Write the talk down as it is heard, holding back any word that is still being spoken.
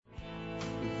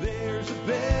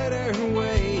better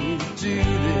way to do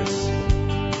this.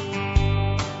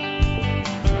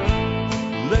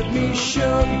 Let me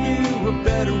show you a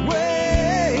better way.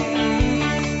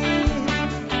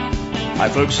 Hi,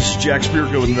 folks. This is Jack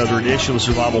Spirko with another edition of the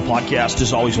Survival Podcast.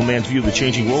 As always, a man's view of the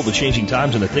changing world, the changing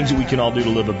times, and the things that we can all do to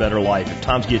live a better life if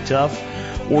times get tough,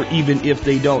 or even if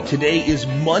they don't. Today is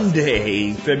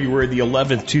Monday, February the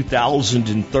 11th,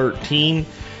 2013.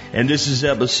 And this is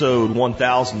episode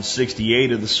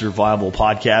 1068 of the Survival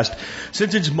Podcast.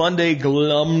 Since it's Monday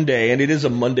Glum Day, and it is a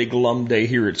Monday Glum Day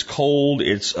here, it's cold,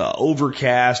 it's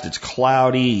overcast, it's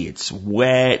cloudy, it's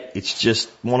wet, it's just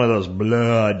one of those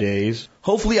blah days.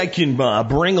 Hopefully I can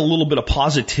bring a little bit of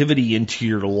positivity into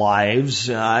your lives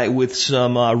with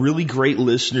some really great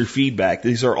listener feedback.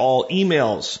 These are all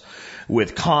emails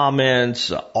with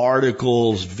comments,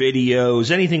 articles,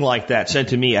 videos, anything like that sent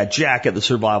to me at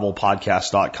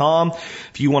jack@thesurvivalpodcast.com.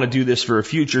 If you want to do this for a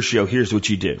future show, here's what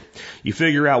you do. You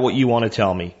figure out what you want to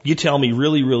tell me. You tell me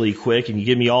really, really quick, and you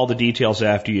give me all the details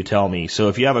after you tell me. So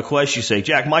if you have a question, you say,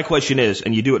 Jack, my question is,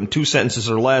 and you do it in 2 sentences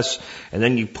or less, and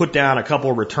then you put down a couple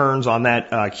of returns on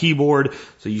that keyboard,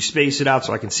 so you space it out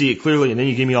so I can see it clearly, and then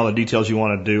you give me all the details you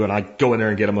want to do, and I go in there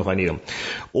and get them if I need them.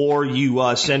 Or you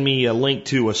send me a link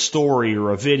to a story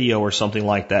or a video or something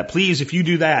like that. Please, if you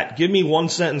do that, give me 1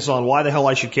 sentence on why the hell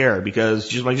I should care, because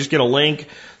I just get a link.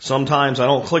 Sometimes I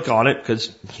don't click on it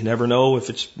because you never know if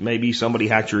it's maybe somebody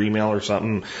hacked your email or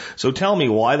something. So tell me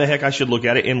why the heck I should look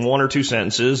at it in 1 or 2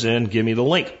 sentences and give me the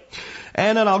link.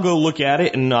 And then I'll go look at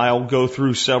it, and I'll go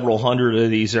through several hundred of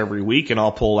these every week, and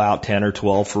I'll pull out 10 or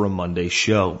 12 for a Monday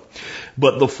show.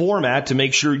 But the format to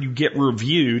make sure you get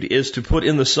reviewed is to put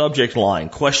in the subject line,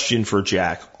 question for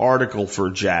Jack, article for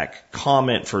Jack,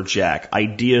 comment for Jack,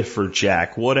 idea for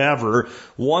Jack, whatever.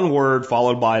 1 word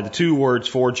followed by the 2 words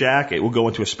for Jack. It will go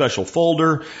into a special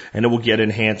folder, and it will get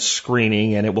enhanced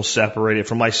screening, and it will separate it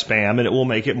from my spam, and it will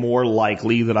make it more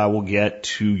likely that I will get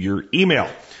to your email.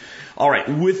 All right,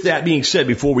 with that being said,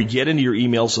 before we get into your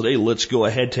emails today, let's go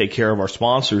ahead and take care of our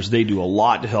sponsors. They do a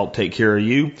lot to help take care of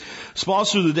you.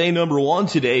 Sponsor of the day number 1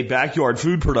 today,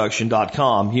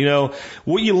 backyardfoodproduction.com. You know,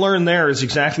 what you learn there is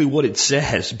exactly what it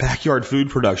says, backyard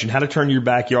food production, how to turn your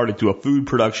backyard into a food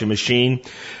production machine,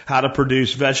 how to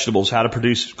produce vegetables, how to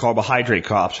produce carbohydrate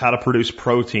crops, how to produce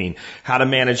protein, how to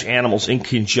manage animals in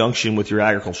conjunction with your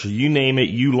agriculture. You name it,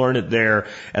 you learn it there.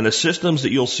 And the systems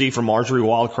that you'll see from Marjorie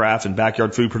Wildcraft and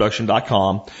backyardfoodproduction.com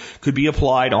could be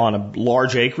applied on a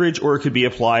large acreage, or it could be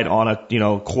applied on a,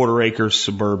 quarter-acre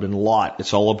suburban lot.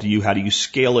 It's all up to you. How do you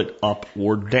scale it up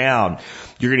or down?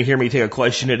 You're going to hear me take a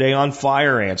question today on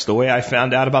fire ants. The way I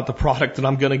found out about the product that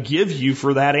I'm going to give you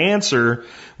for that answer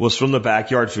was from the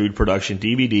Backyard Food Production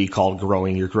DVD called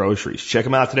Growing Your Groceries. Check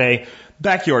them out today.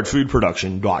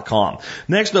 backyardfoodproduction.com.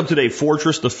 Next up today,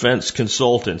 Fortress Defense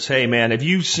Consultants. Hey man, have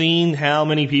you seen how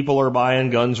many people are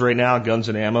buying guns right now, guns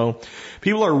and ammo?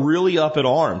 People are really up in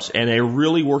arms, and they're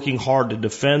really working hard to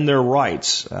defend their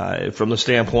rights from the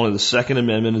standpoint of the Second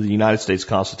Amendment of the United States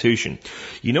Constitution.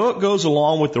 You know what goes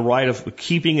along with the right of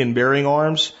keeping and bearing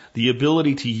arms? The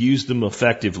ability to use them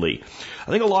effectively. I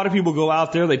think a lot of people go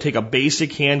out there, they take a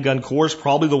basic handgun course,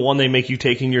 probably the one they make you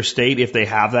take in your state if they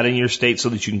have that in your state, so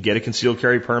that you can get a concealed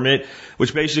carry permit,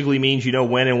 which basically means you know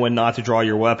when and when not to draw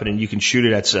your weapon, and you can shoot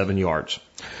it at 7 yards.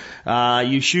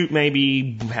 You shoot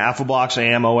maybe half a box of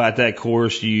ammo at that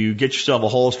course, you get yourself a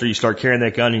holster, you start carrying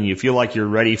that gun, and you feel like you're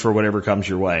ready for whatever comes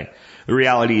your way. The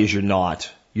reality is you're not.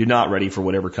 You're not ready for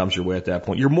whatever comes your way at that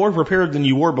point. You're more prepared than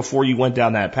you were before you went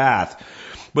down that path.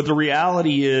 But the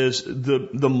reality is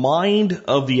the mind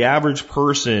of the average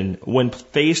person, when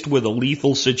faced with a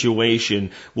lethal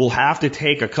situation, will have to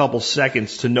take a couple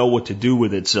seconds to know what to do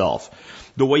with itself.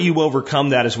 The way you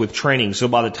overcome that is with training. So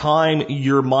by the time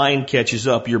your mind catches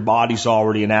up, your body's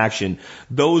already in action.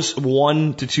 Those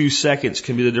 1 to 2 seconds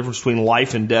can be the difference between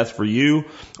life and death for you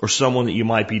or someone that you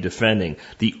might be defending.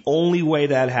 The only way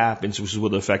that happens is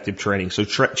with effective training. So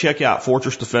check out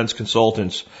Fortress Defense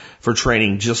Consultants for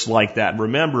training just like that.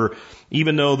 Remember,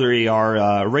 even though they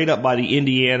are right up by the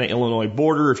Indiana-Illinois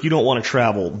border, if you don't want to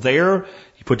travel there,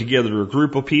 you put together a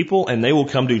group of people, and they will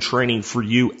come do training for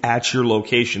you at your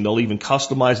location. They'll even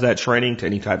customize that training to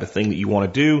any type of thing that you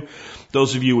want to do.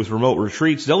 Those of you with remote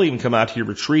retreats, they'll even come out to your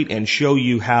retreat and show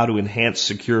you how to enhance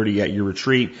security at your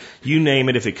retreat. You name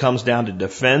it, if it comes down to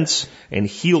defense and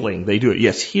healing, they do it.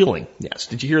 Yes, healing. Yes.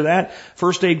 Did you hear that?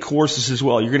 First aid courses as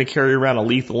well. You're going to carry around a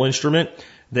lethal instrument.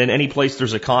 Then any place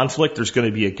there's a conflict, there's going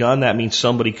to be a gun. That means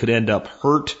somebody could end up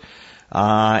hurt.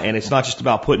 And it's not just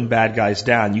about putting bad guys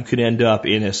down. You could end up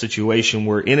in a situation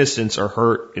where innocents are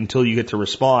hurt until you get to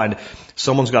respond.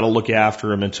 Someone's got to look after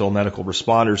them until medical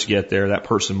responders get there. That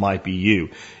person might be you.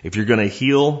 If you're going to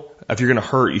heal, if you're going to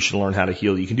hurt, you should learn how to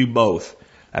heal. You can do both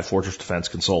at Fortress Defense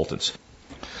Consultants.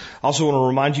 I also want to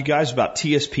remind you guys about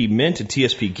TSP Mint and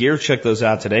TSP Gear. Check those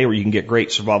out today, where you can get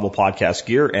great survival podcast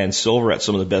gear and silver at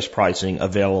some of the best pricing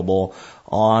available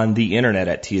on the internet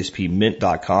at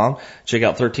tspmint.com. Check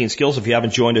out 13 Skills. If you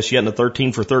haven't joined us yet in the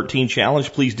 13 for 13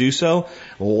 challenge, please do so.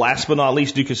 Last but not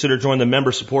least, do consider joining the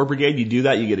Member Support Brigade. You do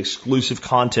that, you get exclusive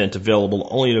content available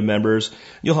only to members.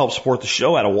 You'll help support the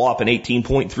show at a whopping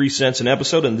 18.3 cents an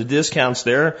episode, and the discounts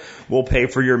there will pay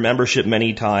for your membership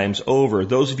many times over.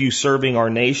 Those of you serving our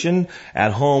nation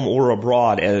at home or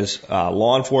abroad as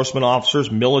law enforcement officers,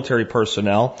 military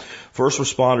personnel, first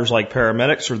responders like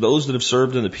paramedics, or those that have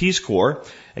served in the Peace Corps,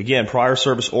 again, prior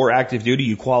service or active duty,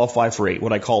 you qualify for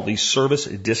what I call the service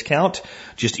discount.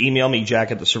 Just email me,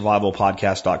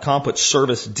 jack@thesurvivalpodcast.com. Put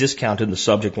service discount in the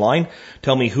subject line.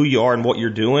 Tell me who you are and what you're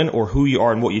doing, or who you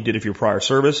are and what you did if you're prior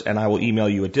service, and I will email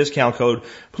you a discount code.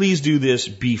 Please do this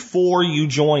before you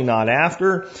join, not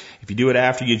after. If you do it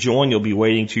after you join, you'll be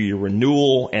waiting to your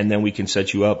renewal, and then we can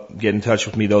set you up. Get in touch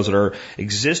with me. Those that are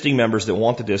existing members that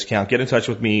want the discount, get in touch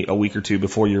with me a week or two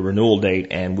before your renewal date,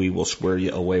 and we will square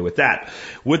you away with that.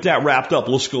 With that wrapped up,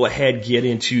 let's go ahead and get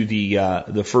into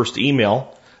the first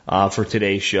email for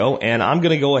today's show. And I'm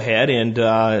going to go ahead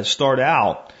and start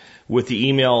out with the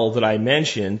email that I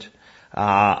mentioned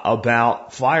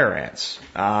about fire ants.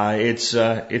 It's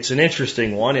an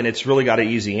interesting one, and it's really got an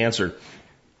easy answer.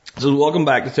 So welcome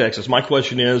back to Texas. My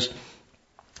question is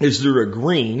there a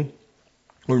green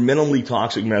or minimally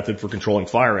toxic method for controlling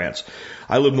fire ants?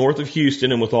 I live north of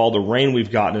Houston, and with all the rain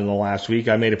we've gotten in the last week,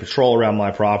 I made a patrol around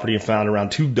my property and found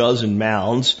around 24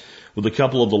 mounds, with a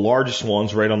couple of the largest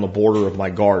ones right on the border of my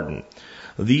garden.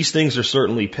 These things are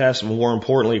certainly pests, and more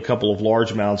importantly, a couple of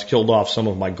large mounds killed off some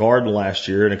of my garden last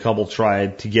year, and a couple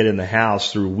tried to get in the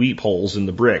house through weep holes in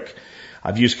the brick.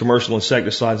 I've used commercial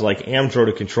insecticides like Amtro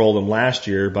to control them last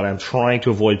year, but I'm trying to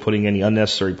avoid putting any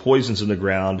unnecessary poisons in the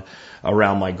ground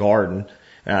around my garden.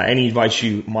 Any advice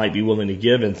you might be willing to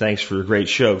give, and thanks for a great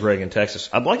show, Greg in Texas.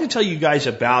 I'd like to tell you guys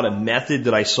about a method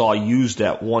that I saw used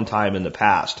at one time in the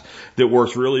past that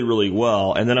works really, really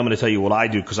well, and then I'm going to tell you what I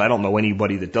do, because I don't know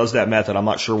anybody that does that method. I'm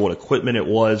not sure what equipment it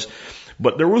was.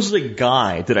 But there was a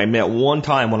guy that I met one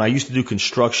time when I used to do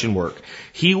construction work.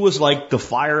 He was like the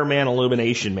fireman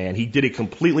elimination man. He did it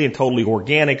completely and totally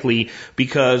organically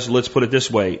because, let's put it this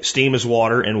way, steam is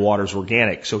water and water's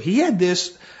organic. So he had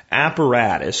this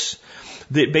apparatus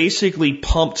that basically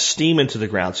pumped steam into the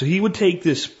ground. So he would take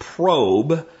this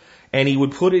probe and he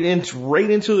would put it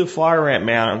right into the fire ant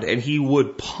mound, and he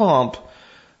would pump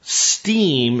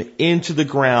steam into the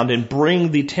ground and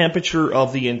bring the temperature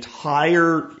of the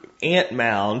entire ant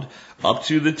mound up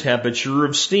to the temperature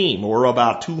of steam, or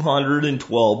about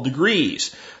 212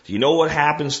 degrees. Do you know what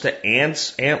happens to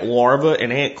ants, ant larvae,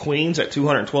 and ant queens at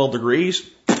 212 degrees?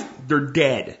 They're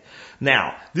dead.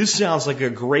 Now, this sounds like a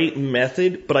great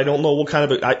method, but I don't know what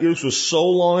kind of this was so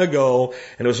long ago,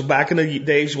 and it was back in the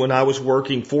days when I was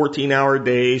working 14-hour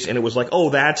days, and it was like, oh,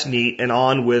 that's neat, and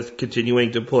on with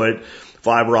continuing to put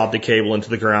fiber optic cable into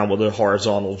the ground with a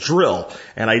horizontal drill.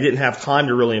 And I didn't have time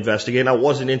to really investigate, and I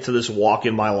wasn't into this walk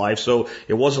in my life, so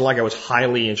it wasn't like I was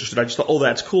highly interested. I just thought, oh,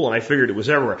 that's cool, and I figured it was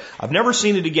everywhere. I've never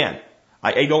seen it again.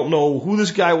 I don't know who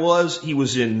this guy was. He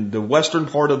was in the western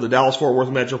part of the Dallas-Fort Worth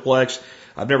Metroplex.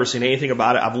 I've never seen anything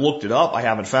about it. I've looked it up. I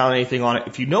haven't found anything on it.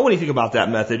 If you know anything about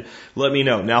that method, let me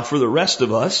know. Now, for the rest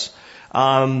of us,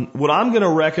 what I'm going to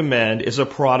recommend is a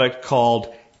product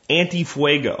called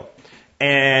Anti-Fuego.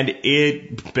 And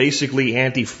it basically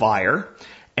anti-fire,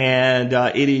 and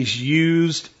it is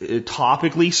used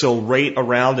topically, so right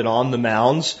around and on the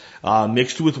mounds,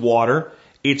 mixed with water.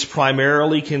 It's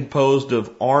primarily composed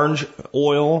of orange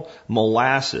oil,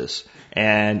 molasses,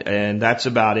 and that's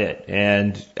about it.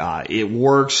 And it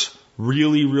works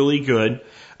really, really good.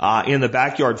 In the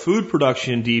Backyard Food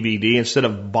Production DVD, instead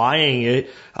of buying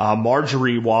it,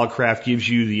 Marjorie Wildcraft gives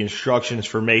you the instructions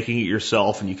for making it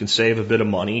yourself, and you can save a bit of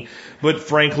money. But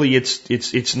frankly,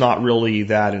 it's not really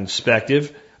that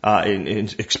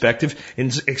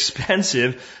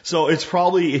expensive. So it's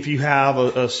probably, if you have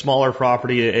a smaller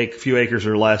property, a few acres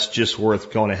or less, just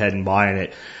worth going ahead and buying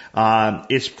it.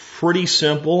 It's pretty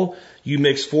simple. You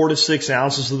mix 4 to 6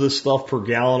 ounces of this stuff per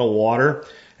gallon of water,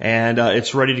 and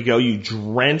it's ready to go. You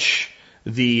drench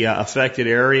the affected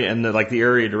area and the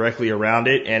area directly around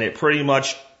it, and it pretty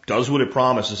much does what it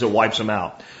promises. It wipes them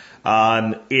out.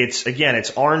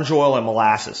 It's orange oil and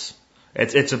molasses.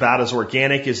 It's about as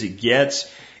organic as it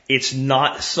gets. It's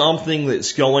not something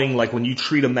that's going like when you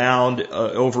treat a mound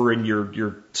over in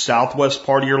your southwest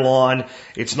part of your lawn.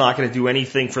 It's not going to do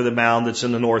anything for the mound that's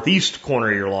in the northeast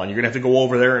corner of your lawn. You're going to have to go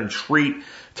over there and treat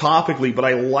topically, but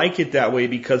I like it that way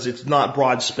because it's not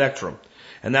broad spectrum.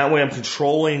 And that way I'm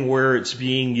controlling where it's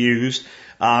being used.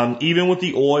 Even with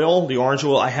the oil, the orange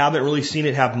oil, I haven't really seen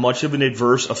it have much of an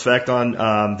adverse effect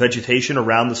on vegetation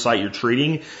around the site you're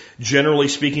treating. Generally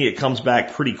speaking, it comes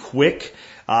back pretty quick.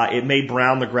 It may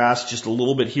brown the grass just a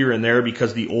little bit here and there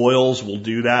because the oils will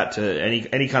do that to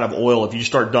any kind of oil. If you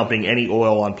start dumping any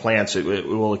oil on plants, it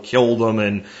will kill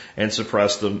them and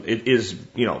suppress them. It is,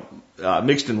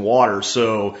 mixed in water,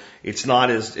 so it's not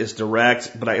as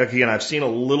direct. But I've seen a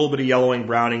little bit of yellowing,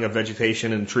 browning of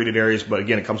vegetation in treated areas, but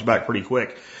again, it comes back pretty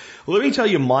quick. Let me tell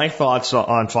you my thoughts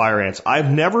on fire ants.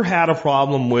 I've never had a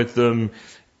problem with them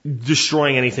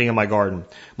destroying anything in my garden.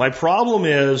 My problem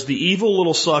is the evil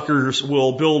little suckers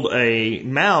will build a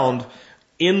mound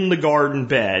in the garden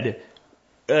bed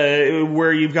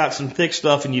where you've got some thick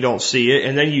stuff and you don't see it,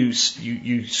 and then you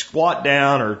squat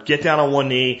down or get down on one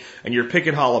knee and you're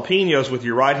picking jalapenos with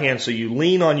your right hand, so you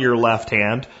lean on your left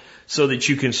hand so that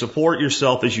you can support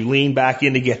yourself as you lean back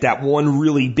in to get that one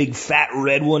really big fat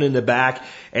red one in the back,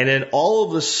 and then all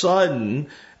of a sudden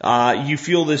you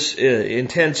feel this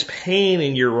intense pain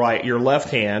in your left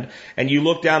hand, and you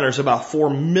look down, there's about 4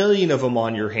 million of them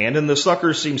on your hand, and the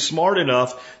suckers seem smart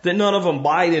enough that none of them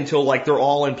bite until like they're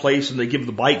all in place and they give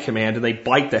the bite command and they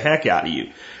bite the heck out of you.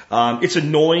 It's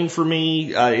annoying for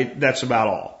me. That's about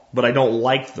all. But I don't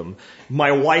like them.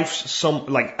 My wife's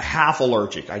half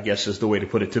allergic, I guess is the way to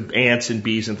put it, to ants and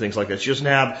bees and things like that. She doesn't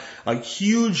have a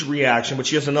huge reaction, but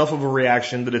she has enough of a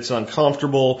reaction that it's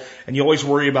uncomfortable. And you always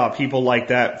worry about people like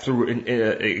that through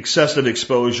excessive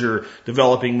exposure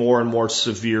developing more and more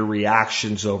severe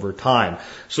reactions over time.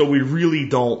 So we really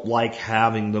don't like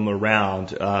having them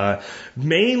around.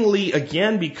 Mainly,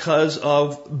 again, because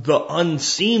of the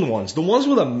unseen ones. The ones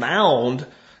with a mound,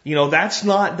 that's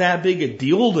not that big a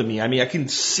deal to me. I mean, I can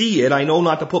see it. I know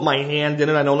not to put my hand in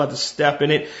it. I know not to step in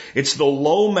it. It's the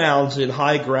low mounds in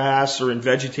high grass or in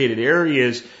vegetated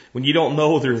areas when you don't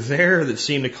know they're there that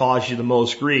seem to cause you the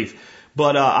most grief.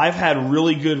 But I've had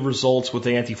really good results with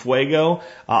Antifuego.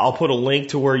 I'll put a link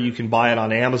to where you can buy it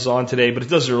on Amazon today, but it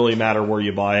doesn't really matter where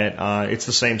you buy it. It's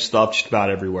the same stuff just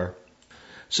about everywhere.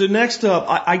 So next up,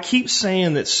 I keep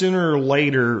saying that sooner or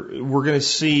later we're going to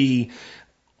see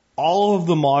all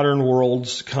the modern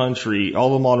world's countries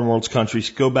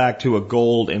go back to a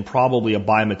gold and probably a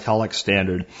bimetallic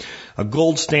standard. A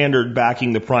gold standard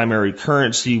backing the primary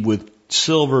currency, with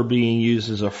silver being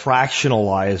used as a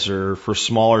fractionalizer for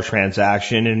smaller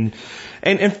transaction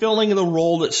and filling the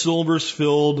role that silver's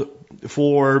filled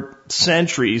for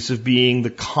centuries of being the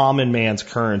common man's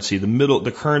currency,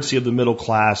 the currency of the middle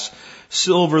class,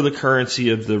 silver the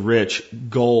currency of the rich,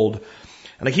 gold.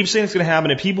 And I keep saying it's going to happen,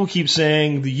 and people keep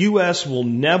saying the U.S. will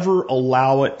never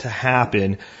allow it to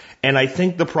happen. And I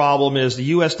think the problem is the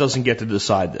U.S. doesn't get to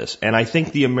decide this. And I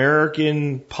think the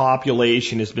American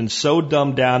population has been so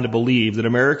dumbed down to believe that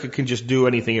America can just do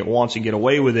anything it wants and get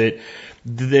away with it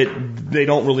that they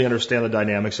don't really understand the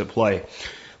dynamics at play.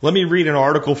 Let me read an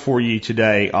article for you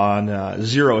today on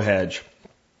Zero Hedge.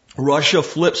 Russia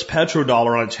flips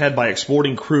petrodollar on its head by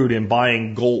exporting crude and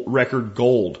buying record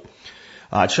gold.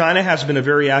 China has been a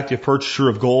very active purchaser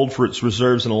of gold for its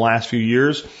reserves in the last few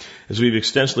years, as we've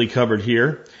extensively covered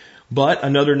here. But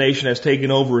another nation has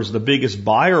taken over as the biggest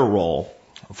buyer role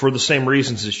for the same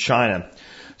reasons as China.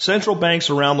 Central banks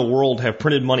around the world have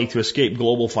printed money to escape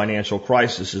global financial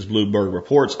crisis, as Bloomberg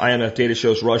reports. IMF data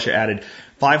shows Russia added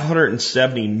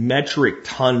 570 metric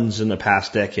tons in the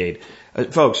past decade.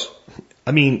 Folks,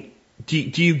 I mean, do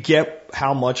you get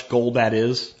how much gold that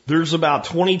is? There's about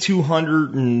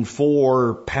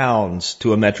 2,204 pounds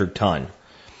to a metric ton,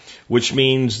 which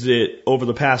means that over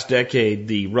the past decade,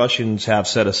 the Russians have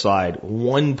set aside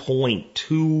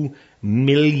 1.2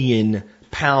 million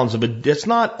pounds of it. That's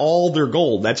not all their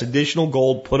gold. That's additional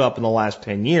gold put up in the last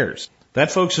 10 years.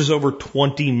 That, folks, is over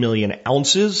 20 million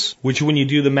ounces, which when you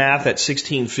do the math at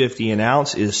 $16.50 an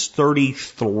ounce is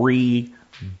 $33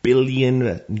 billion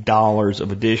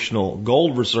of additional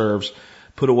gold reserves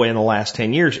put away in the last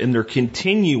 10 years. And they're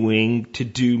continuing to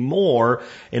do more.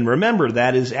 And remember,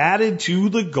 that is added to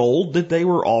the gold that they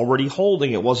were already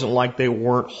holding. It wasn't like they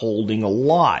weren't holding a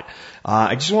lot.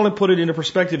 I just want to put it into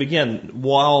perspective again.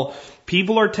 While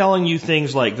people are telling you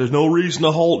things like there's no reason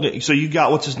to hold it. So you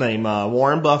got, what's his name,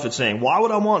 Warren Buffett saying, why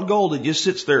would I want gold? It just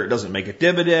sits there. It doesn't make a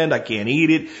dividend. I can't eat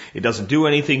it. It doesn't do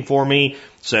anything for me.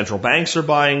 Central banks are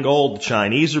buying gold. The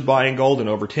Chinese are buying gold. And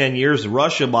over 10 years,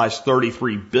 Russia buys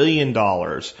 $33 billion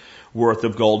worth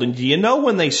of gold. And do you know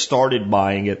when they started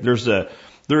buying it? There's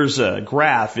a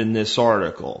graph in this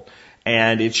article,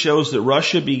 and it shows that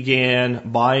Russia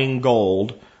began buying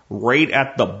gold right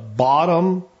at the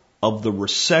bottom of the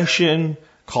recession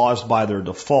caused by their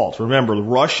default. Remember,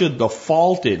 Russia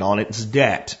defaulted on its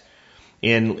debt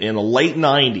in the late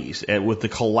 90s with the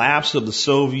collapse of the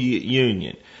Soviet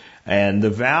Union. And the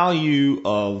value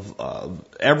of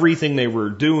everything they were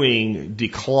doing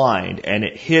declined, and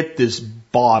it hit this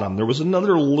bottom. There was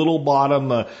another little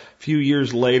bottom a few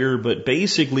years later, but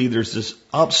basically there's this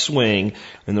upswing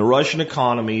in the Russian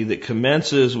economy that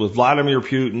commences with Vladimir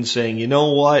Putin saying, you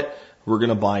know what, we're going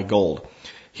to buy gold.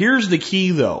 Here's the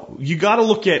key, though. You got to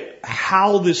look at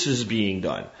how this is being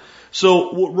done.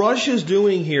 So what Russia's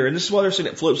doing here, and this is why they're saying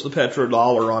it flips the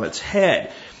petrodollar on its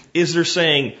head, is they're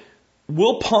saying,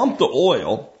 we'll pump the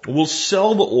oil, we'll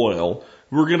sell the oil,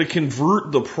 we're going to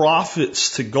convert the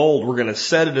profits to gold, we're going to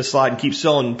set it aside and keep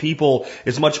selling people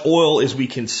as much oil as we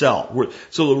can sell.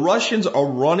 So the Russians are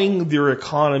running their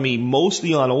economy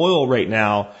mostly on oil right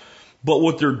now, but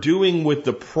what they're doing with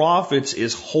the profits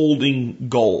is holding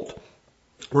gold.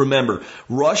 Remember,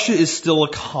 Russia is still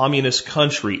a communist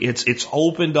country. It's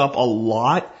opened up a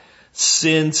lot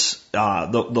since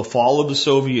the fall of the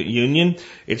Soviet Union.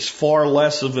 It's far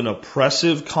less of an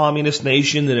oppressive communist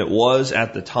nation than it was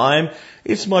at the time.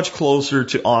 It's much closer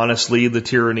to, honestly, the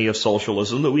tyranny of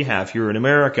socialism that we have here in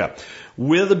America,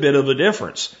 with a bit of a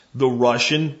difference. The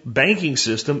Russian banking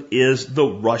system is the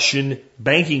Russian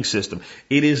banking system.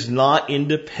 It is not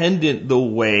independent the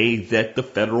way that the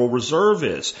Federal Reserve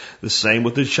is. The same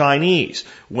with the Chinese.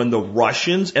 When the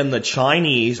Russians and the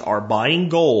Chinese are buying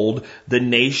gold, the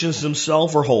nations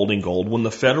themselves are holding gold. When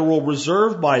the Federal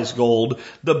Reserve buys gold,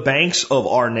 the banks of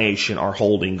our nation are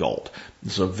holding gold.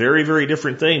 It's a very, very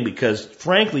different thing because,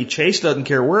 frankly, Chase doesn't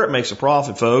care where it makes a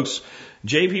profit, folks.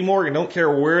 JP Morgan don't care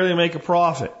where they make a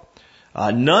profit.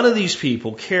 None of these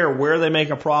people care where they make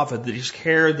a profit. They just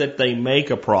care that they make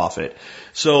a profit.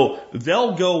 So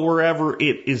they'll go wherever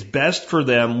it is best for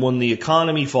them when the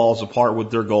economy falls apart with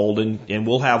their gold, and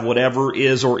we'll have whatever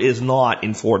is or is not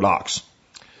in Fort Knox.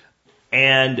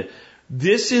 And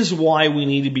this is why we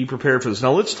need to be prepared for this.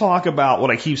 Now let's talk about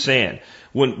what I keep saying.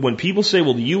 When people say,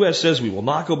 well, the U.S. says we will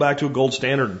not go back to a gold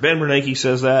standard, Ben Bernanke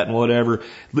says that and whatever,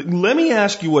 let me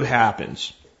ask you what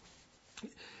happens.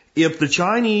 If the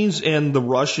Chinese and the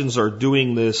Russians are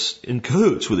doing this in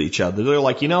cahoots with each other, they're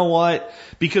like, you know what?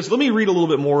 Because let me read a little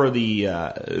bit more of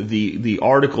the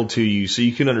article to you so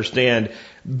you can understand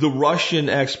the Russian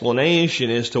explanation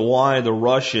as to why the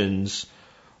Russians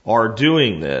are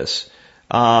doing this.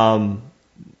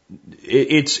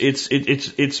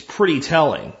 It's pretty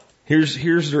telling.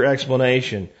 Here's their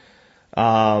explanation.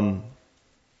 The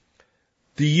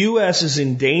U.S. is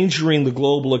endangering the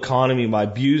global economy by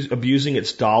abusing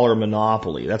its dollar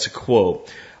monopoly. That's a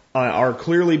quote. Are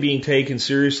clearly being taken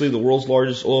seriously. The world's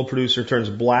largest oil producer turns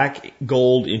black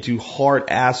gold into hard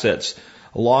assets.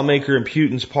 A lawmaker in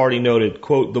Putin's party noted,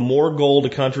 quote, the more gold a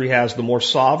country has, the more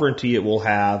sovereignty it will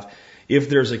have if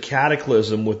there's a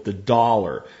cataclysm with the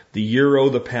dollar, the euro,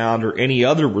 the pound, or any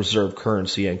other reserve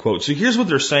currency, end quote. So here's what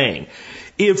they're saying.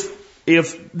 If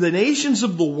the nations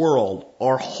of the world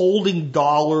are holding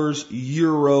dollars,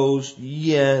 euros,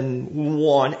 yen,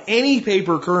 won, any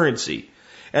paper currency,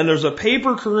 and there's a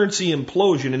paper currency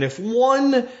implosion, and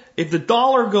if the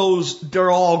dollar goes,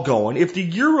 they're all going. If the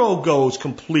euro goes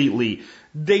completely,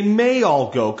 they may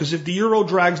all go, because if the euro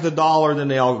drags the dollar, then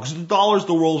they all go, because the dollar is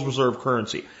the world's reserve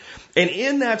currency. And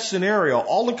in that scenario,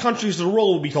 all the countries of the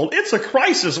world will be told, it's a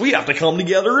crisis, we have to come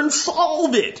together and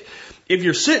solve it. If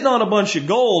you're sitting on a bunch of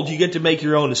gold, you get to make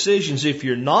your own decisions. If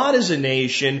you're not as a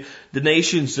nation, the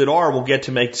nations that are will get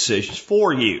to make decisions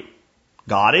for you.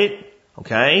 Got it?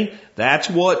 Okay? That's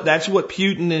what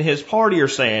Putin and his party are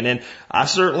saying. And I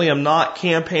certainly am not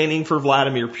campaigning for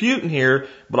Vladimir Putin here,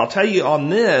 but I'll tell you on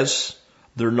this,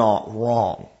 they're not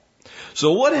wrong.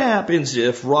 So what happens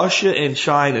if Russia and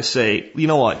China say, you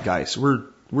know what, guys, we're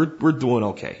doing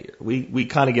okay here. We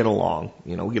kind of get along.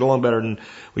 You know, we get along better than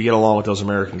we get along with those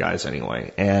American guys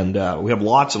anyway. And we have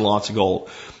lots and lots of gold.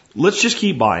 Let's just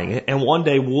keep buying it. And one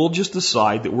day we'll just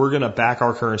decide that we're going to back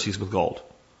our currencies with gold.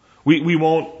 We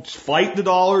won't fight the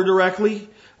dollar directly.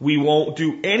 We won't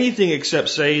do anything except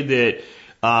say that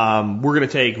we're going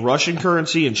to take Russian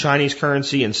currency and Chinese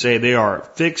currency and say they are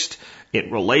fixed in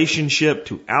relationship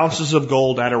to ounces of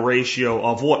gold at a ratio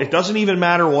of what? It doesn't even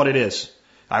matter what it is.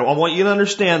 I want you to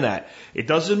understand that. It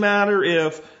doesn't matter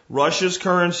if Russia's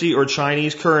currency or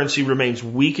Chinese currency remains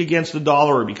weak against the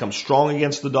dollar or becomes strong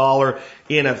against the dollar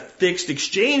in a fixed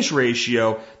exchange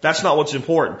ratio. That's not what's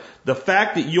important. The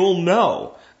fact that you'll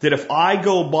know that if I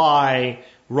go buy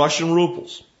Russian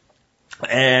rubles.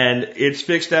 And it's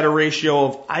fixed at a ratio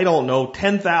of, I don't know,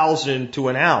 10,000 to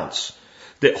an ounce.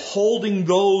 That holding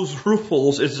those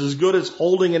rubles is as good as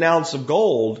holding an ounce of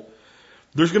gold.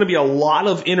 There's going to be a lot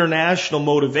of international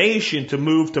motivation to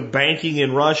move to banking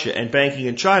in Russia and banking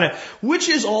in China, which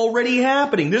is already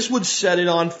happening. This would set it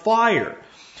on fire.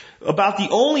 About the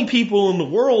only people in the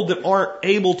world that aren't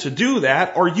able to do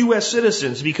that are U.S.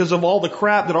 citizens because of all the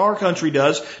crap that our country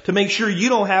does to make sure you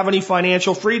don't have any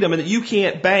financial freedom and that you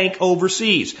can't bank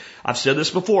overseas. I've said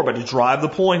this before, but to drive the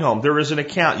point home, there is an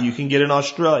account you can get in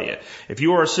Australia. If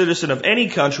you are a citizen of any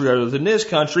country other than this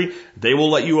country, they will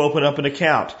let you open up an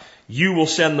account. You will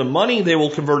send them money, they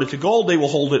will convert it to gold, they will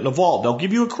hold it in a vault. They'll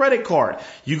give you a credit card.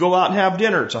 You go out and have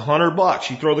dinner, it's $100.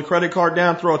 You throw the credit card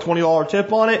down, throw a $20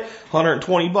 tip on it,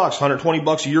 $120.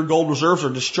 $120 of your gold reserves are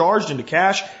discharged into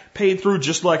cash, paid through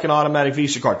just like an automatic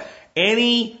Visa card.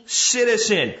 Any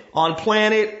citizen on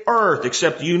planet Earth,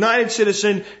 except the United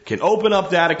citizen, can open up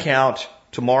that account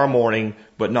tomorrow morning,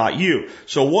 but not you.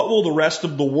 So what will the rest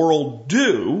of the world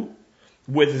do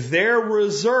with their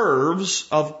reserves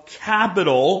of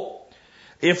capital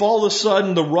if all of a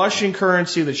sudden the Russian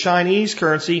currency, the Chinese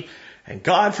currency, and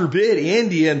God forbid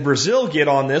India and Brazil get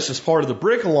on this as part of the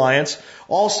BRIC alliance,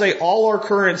 all say all our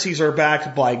currencies are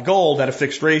backed by gold at a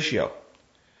fixed ratio.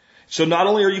 So not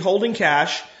only are you holding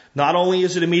cash, not only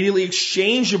is it immediately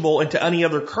exchangeable into any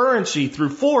other currency through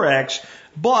Forex,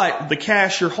 but the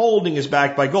cash you're holding is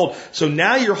backed by gold. So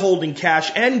now you're holding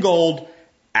cash and gold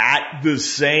at the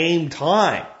same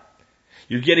time.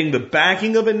 You're getting the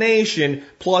backing of a nation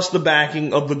plus the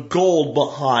backing of the gold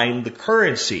behind the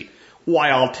currency. Why,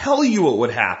 I'll tell you what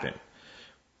would happen.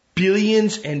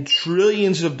 Billions and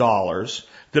trillions of dollars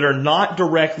that are not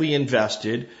directly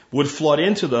invested would flood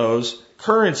into those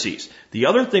currencies. The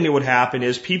other thing that would happen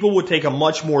is people would take a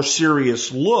much more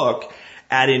serious look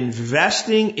at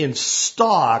investing in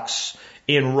stocks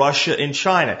in Russia and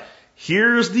China.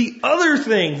 Here's the other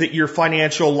thing that your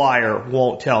financial liar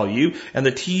won't tell you and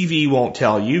the TV won't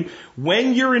tell you.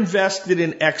 When you're invested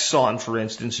in Exxon, for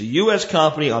instance, a U.S.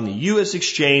 company on the U.S.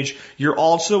 exchange, you're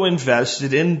also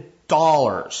invested in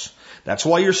dollars. That's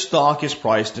why your stock is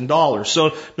priced in dollars.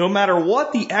 So no matter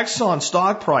what the Exxon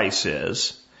stock price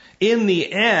is, in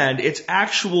the end, its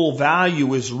actual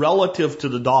value is relative to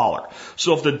the dollar.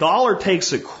 So if the dollar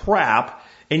takes a crap,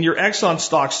 and your Exxon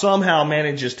stock somehow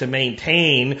manages to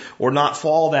maintain or not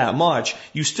fall that much,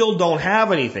 you still don't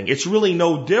have anything. It's really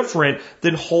no different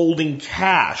than holding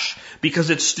cash because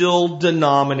it's still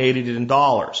denominated in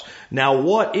dollars. Now,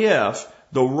 what if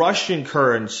the Russian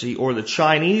currency or the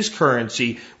Chinese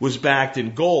currency was backed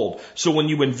in gold? So when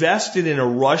you invested in a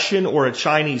Russian or a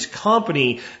Chinese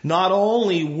company, not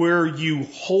only were you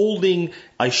holding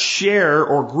a share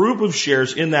or group of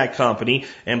shares in that company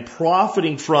and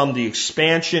profiting from the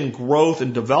expansion, growth,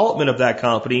 and development of that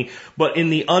company, but in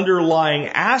the underlying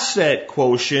asset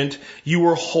quotient, you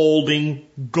were holding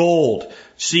gold.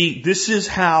 See, this is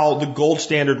how the gold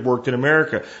standard worked in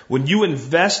America. When you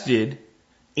invested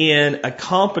in a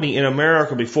company in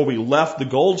America before we left the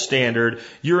gold standard,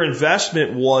 your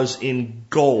investment was in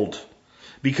gold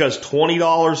because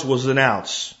 $20 was an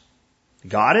ounce.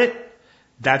 Got it?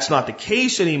 That's not the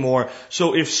case anymore.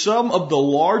 So if some of the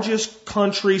largest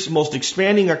countries, most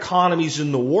expanding economies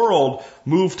in the world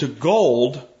move to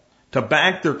gold to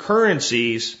back their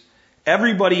currencies,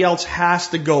 everybody else has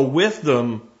to go with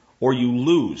them or you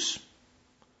lose.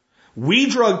 We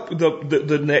drug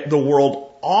the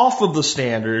world off of the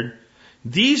standard.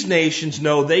 These nations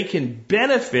know they can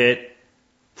benefit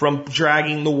from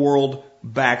dragging the world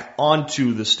back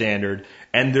onto the standard,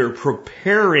 and they're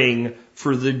preparing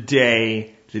for the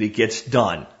day that it gets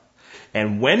done.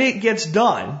 And when it gets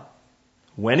done,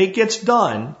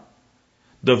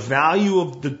 the value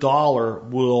of the dollar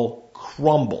will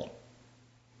crumble.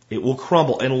 It will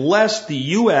crumble unless the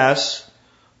U.S.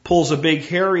 pulls a big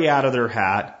Harry out of their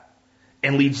hat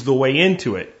and leads the way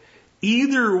into it.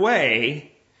 Either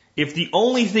way, if the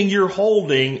only thing you're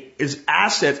holding is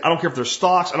assets, I don't care if they're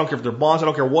stocks, I don't care if they're bonds, I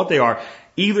don't care what they are,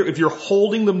 either if you're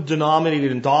holding them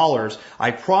denominated in dollars,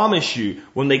 I promise you,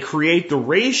 when they create the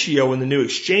ratio in the new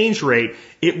exchange rate,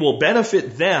 it will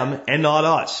benefit them and not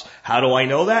us. How do I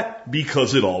know that?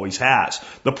 Because it always has.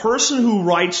 The person who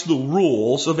writes the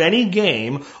rules of any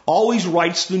game always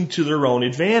writes them to their own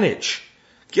advantage.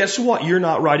 Guess what? You're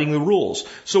not writing the rules.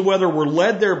 So whether we're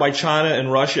led there by China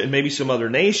and Russia and maybe some other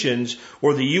nations,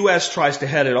 or the U.S. tries to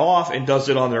head it off and does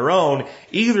it on their own,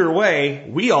 either way,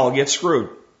 we all get screwed.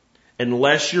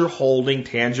 Unless you're holding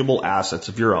tangible assets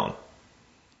of your own.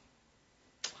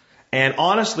 And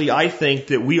honestly, I think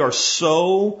that we are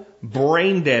so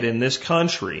brain dead in this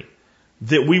country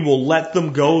that we will let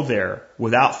them go there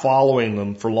without following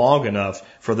them for long enough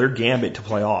for their gambit to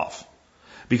play off.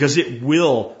 Because it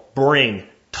will bring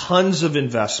tons of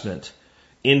investment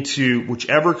into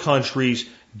whichever countries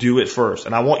do it first.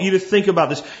 And I want you to think about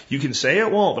this. You can say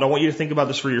it won't, but I want you to think about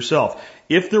this for yourself.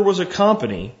 If there was a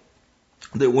company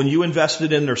that when you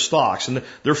invested in their stocks and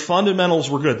their fundamentals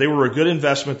were good, they were a good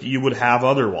investment that you would have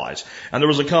otherwise. And there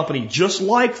was a company just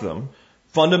like them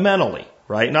fundamentally,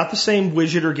 right? Not the same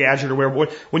widget or gadget or whatever.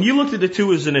 When you looked at the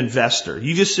two as an investor,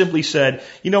 you just simply said,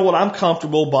 you know what, I'm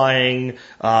comfortable buying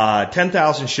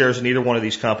 10,000 shares in either one of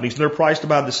these companies, and they're priced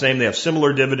about the same. They have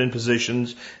similar dividend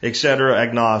positions, et cetera,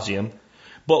 ad nauseum.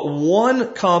 But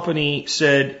one company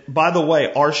said, by the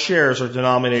way, our shares are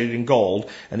denominated in gold,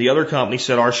 and the other company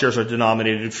said our shares are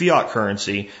denominated in fiat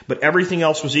currency, but everything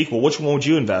else was equal. Which one would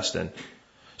you invest in?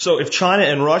 So if China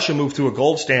and Russia move to a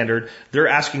gold standard, they're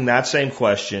asking that same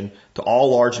question to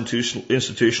all large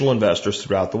institutional investors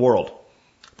throughout the world.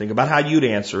 Think about how you'd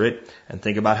answer it, and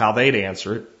think about how they'd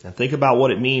answer it, and think about what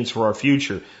it means for our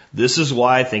future. This is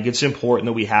why I think it's important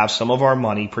that we have some of our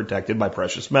money protected by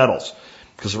precious metals.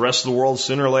 Because the rest of the world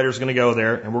sooner or later is going to go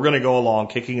there, and we're going to go along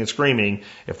kicking and screaming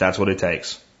if that's what it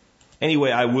takes.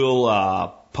 Anyway, I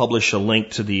will publish a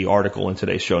link to the article in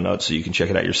today's show notes so you can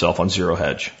check it out yourself on Zero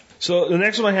Hedge. So the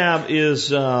next one I have is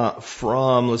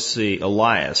from,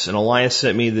 Elias. And Elias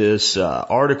sent me this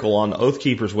article on the Oath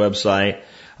Keepers website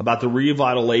about the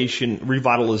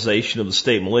revitalization of the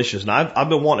state militias. And I've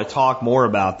been wanting to talk more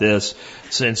about this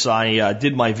since I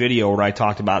did my video where I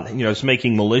talked about, it's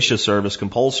making militia service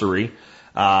compulsory.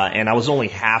 And I was only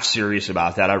half serious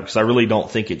about that because I really don't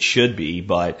think it should be,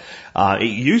 but it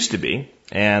used to be.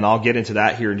 And I'll get into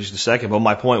that here in just a second. But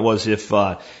my point was if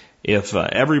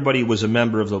everybody was a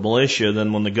member of the militia,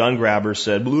 then when the gun grabbers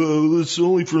said, well, it's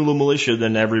only for the militia,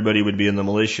 then everybody would be in the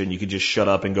militia and you could just shut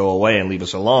up and go away and leave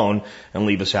us alone and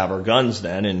leave us have our guns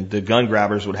then. And the gun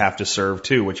grabbers would have to serve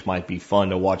too, which might be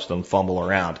fun to watch them fumble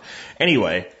around.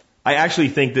 Anyway, I actually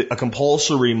think that a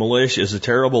compulsory militia is a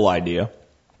terrible idea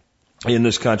in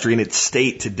this country and its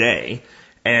state today.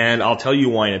 And I'll tell you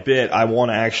why in a bit. I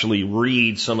want to actually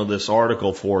read some of this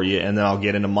article for you, and then I'll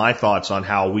get into my thoughts on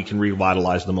how we can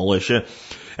revitalize the militia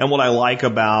and what I like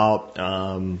about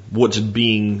what's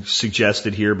being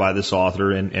suggested here by this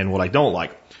author and what I don't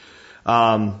like.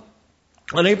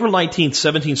 On April 19th,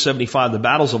 1775, the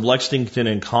battles of Lexington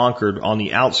and Concord on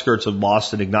the outskirts of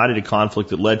Boston ignited a conflict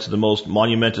that led to the most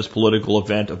monumentous political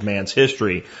event of man's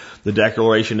history, the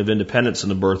Declaration of Independence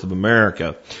and the birth of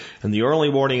America. In the early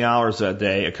morning hours that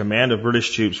day, a command of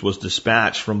British troops was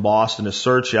dispatched from Boston to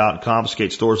search out and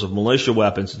confiscate stores of militia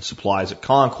weapons and supplies at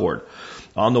Concord.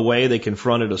 On the way, they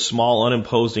confronted a small,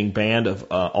 unimposing band of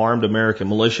armed American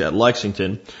militia at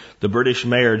Lexington. The British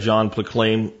mayor, John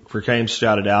Proclaim,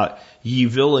 shouted out, "Ye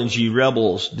villains, ye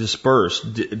rebels, disperse,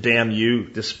 damn you,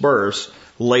 disperse,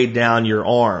 lay down your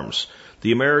arms."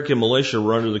 The American militia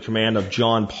were under the command of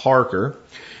John Parker,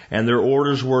 and their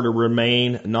orders were to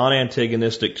remain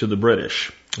non-antagonistic to the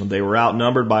British. They were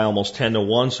outnumbered by almost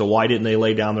 10-1, so why didn't they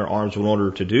lay down their arms in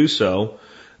order to do so?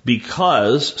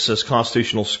 Because, says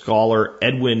constitutional scholar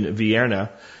Edwin Vierna,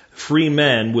 free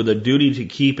men with a duty to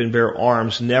keep and bear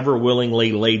arms never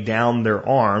willingly laid down their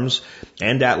arms,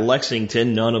 and at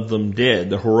Lexington none of them did.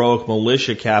 The heroic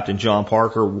militia captain John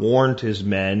Parker warned his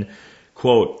men,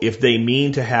 quote, "If they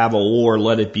mean to have a war,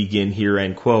 let it begin here,"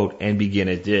 end quote, and begin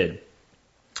it did.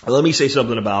 Let me say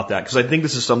something about that, because I think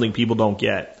this is something people don't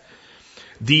get.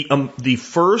 The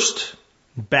first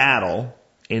battle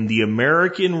in the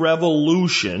American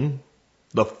Revolution,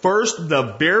 the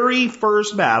very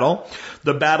first battle,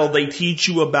 the battle they teach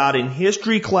you about in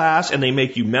history class, and they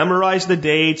make you memorize the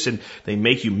dates, and they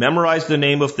make you memorize the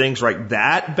name of things, right?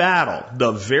 That battle,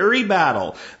 the very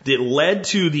battle that led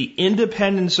to the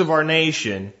independence of our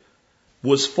nation,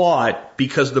 was fought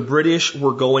because the British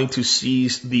were going to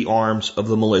seize the arms of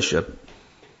the militia.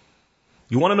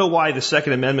 You want to know why the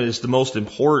Second Amendment is the most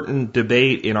important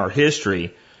debate in our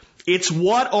history? It's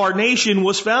what our nation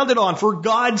was founded on, for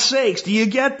God's sakes. Do you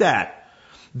get that?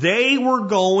 They were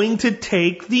going to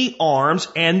take the arms,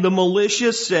 and the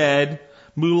militia said,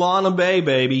 Mulana Bay,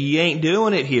 baby, you ain't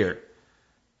doing it here.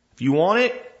 If you want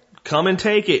it, come and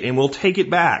take it, and we'll take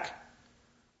it back.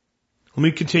 Let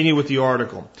me continue with the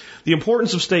article. The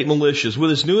importance of state militias. With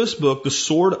his newest book, The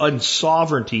Sword and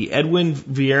Sovereignty, Edwin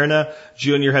Vierna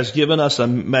Jr. has given us a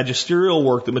magisterial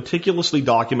work that meticulously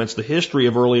documents the history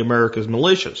of early America's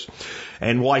militias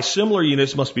and why similar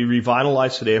units must be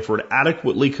revitalized today if we're to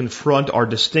adequately confront our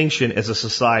distinction as a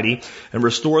society and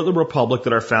restore the republic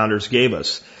that our founders gave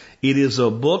us. It is a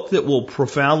book that will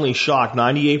profoundly shock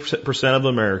 98% of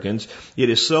Americans. It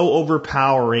is so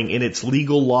overpowering in its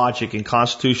legal logic and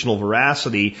constitutional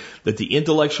veracity that the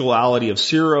intellectuality of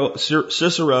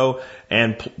Cicero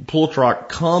and Plutarch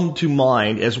come to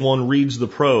mind as one reads the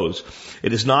prose.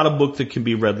 It is not a book that can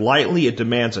be read lightly. It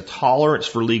demands a tolerance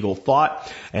for legal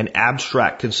thought and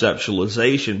abstract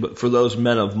conceptualization. But for those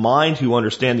men of mind who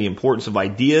understand the importance of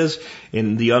ideas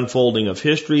in the unfolding of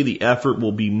history, the effort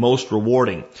will be most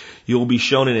rewarding. You will be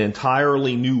shown an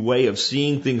entirely new way of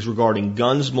seeing things regarding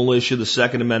guns, militia, the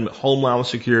Second Amendment, homeland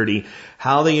security,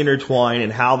 how they intertwine,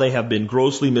 and how they have been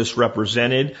grossly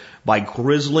misrepresented by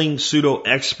grisling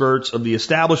pseudo-experts of the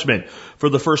establishment. For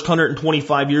the first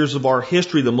 125 years of our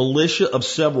history, the militia of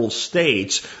several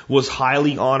states was a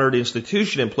highly honored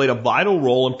institution and played a vital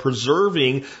role in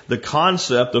preserving the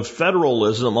concept of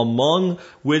federalism, among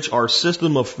which our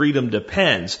system of freedom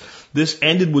depends. This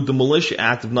ended with the Militia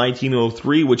Act of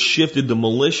 1903, which shifted the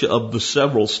militia of the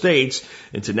several states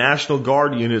into National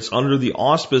Guard units under the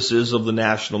auspices of the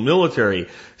national military.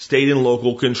 State and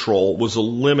local control was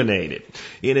eliminated.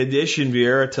 In addition,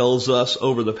 Vieira tells us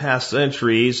over the past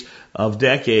centuries of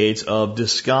decades of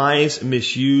disguise,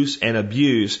 misuse, and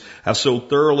abuse have so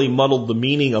thoroughly muddled the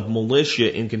meaning of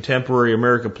militia in contemporary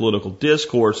American political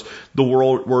discourse, the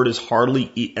word is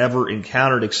hardly ever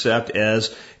encountered except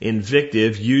as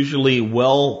invective, usually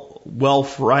well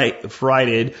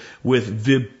freighted with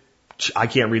I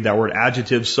can't read that word,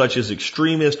 adjectives such as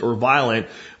extremist or violent,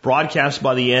 broadcast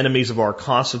by the enemies of our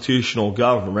constitutional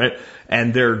government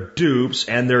and their dupes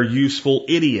and their useful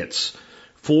idiots,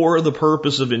 for the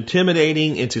purpose of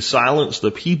intimidating and to silence the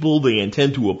people they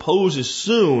intend to oppose as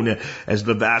soon as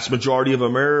the vast majority of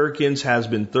Americans has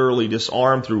been thoroughly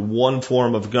disarmed through one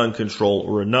form of gun control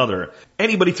or another.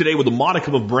 Anybody today with a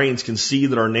modicum of brains can see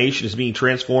that our nation is being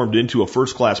transformed into a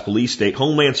first-class police state.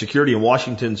 Homeland Security and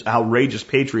Washington's outrageous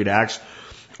Patriot Acts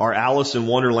are Alice in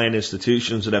Wonderland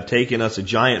institutions that have taken us a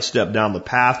giant step down the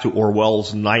path to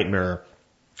Orwell's nightmare.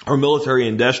 Our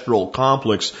military-industrial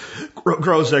complex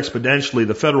grows exponentially.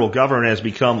 The federal government has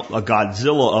become a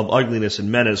Godzilla of ugliness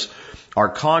and menace. Our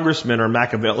congressmen are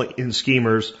Machiavellian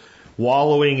schemers,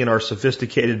 wallowing in our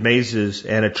sophisticated mazes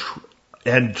and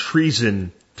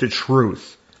treason to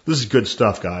truth. This is good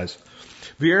stuff, guys.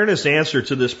 Vieira's answer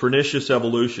to this pernicious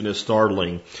evolution is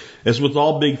startling. As with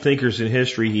all big thinkers in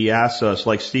history, he asks us,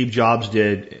 like Steve Jobs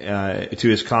did to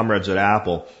his comrades at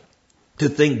Apple, to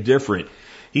think different.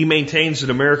 He maintains that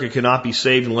America cannot be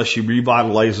saved unless she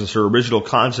revitalizes her original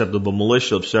concept of a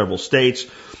militia of several states.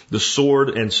 The Sword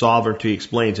and Sovereignty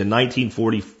explains in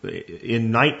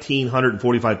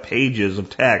 1945 pages of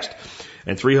text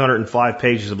and 305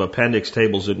 pages of appendix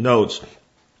tables and notes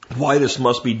why this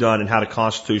must be done and how to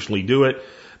constitutionally do it.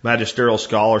 Magisterial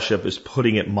scholarship is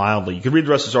putting it mildly. You can read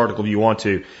the rest of this article if you want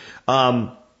to.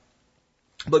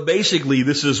 But basically,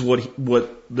 this is what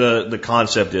the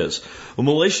concept is. A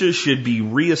militia should be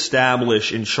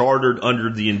reestablished and chartered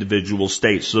under the individual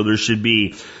states. So there should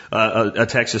be a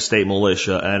Texas state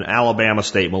militia, an Alabama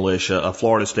state militia, a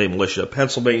Florida state militia, a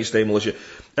Pennsylvania state militia.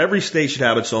 Every state should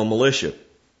have its own militia.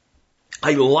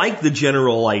 I like the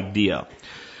general idea.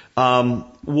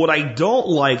 What I don't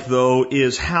like, though,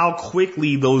 is how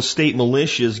quickly those state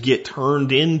militias get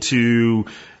turned into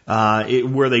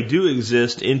where they do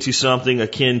exist into something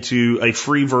akin to a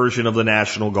free version of the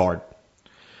National Guard,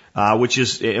 which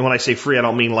is, and when I say free, I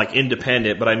don't mean like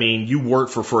independent, but I mean you work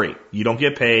for free. You don't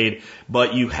get paid,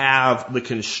 but you have the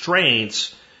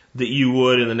constraints that you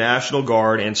would in the National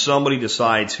Guard, and somebody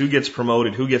decides who gets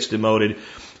promoted, who gets demoted.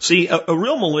 See, a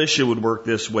real militia would work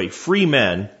this way. Free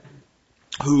men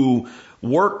who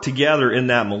work together in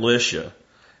that militia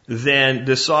then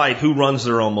decide who runs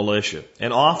their own militia.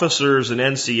 And officers and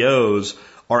NCOs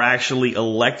are actually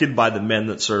elected by the men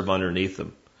that serve underneath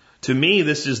them. To me,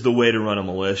 this is the way to run a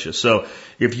militia. So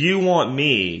if you want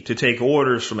me to take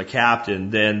orders from a captain,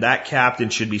 then that captain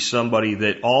should be somebody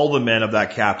that all the men of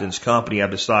that captain's company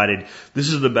have decided this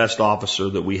is the best officer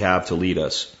that we have to lead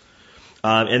us.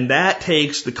 And that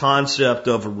takes the concept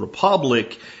of a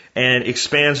republic and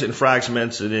expands it and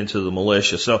fragments it into the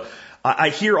militia. So I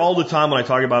hear all the time when I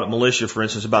talk about militia, for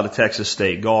instance, about the Texas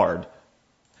State Guard.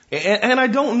 And I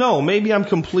don't know, maybe I'm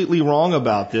completely wrong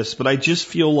about this, but I just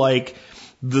feel like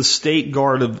the State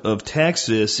Guard of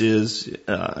Texas is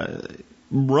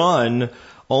run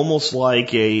almost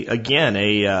like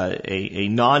a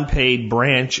non-paid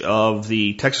branch of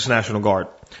the Texas National Guard.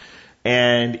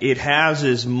 And it has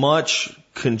as much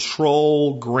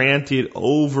control granted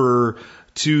over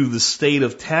to the state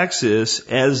of Texas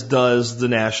as does the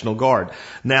National Guard.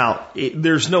 Now,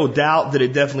 there's no doubt that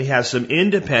it definitely has some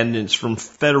independence from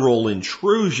federal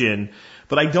intrusion,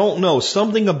 but I don't know.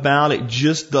 Something about it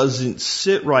just doesn't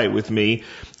sit right with me.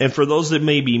 And for those that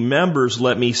may be members,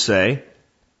 let me say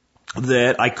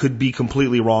that I could be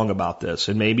completely wrong about this.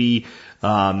 And maybe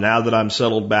now that I'm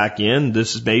settled back in,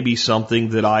 this is maybe something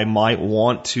that I might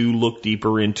want to look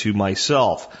deeper into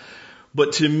myself.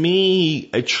 But to me,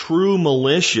 a true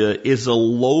militia is a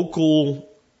local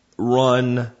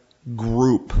run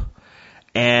group.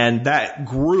 And that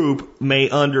group may,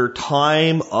 under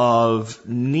time of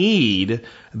need,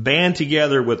 band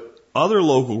together with other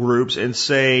local groups and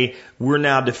say, we're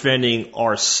now defending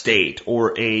our state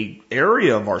or a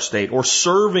area of our state or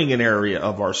serving an area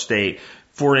of our state,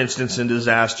 for instance, in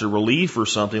disaster relief or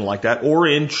something like that, or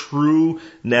in true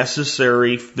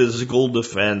necessary physical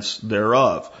defense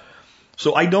thereof.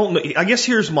 So I don't know. I guess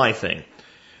here's my thing.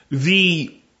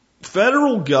 The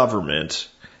federal government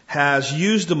has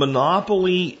used a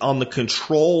monopoly on the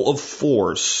control of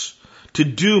force to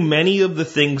do many of the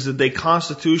things that they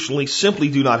constitutionally simply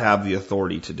do not have the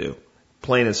authority to do.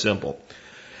 Plain and simple.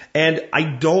 And I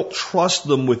don't trust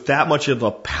them with that much of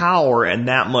a power and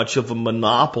that much of a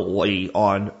monopoly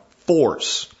on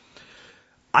force.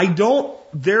 I don't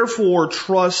therefore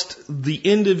trust the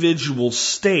individual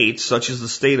states, such as the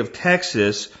state of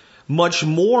Texas, much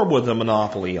more with a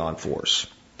monopoly on force.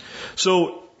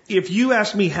 So if you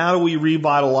ask me how do we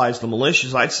revitalize the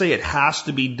militias, I'd say it has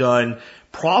to be done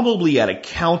probably at a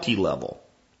county level.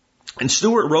 And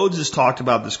Stuart Rhodes has talked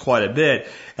about this quite a bit,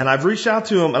 and I've reached out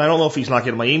to him, and I don't know if he's not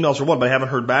getting my emails or what, but I haven't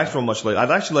heard back from him much lately.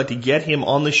 I'd actually like to get him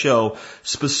on the show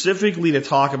specifically to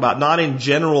talk about, not in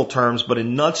general terms, but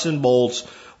in nuts and bolts,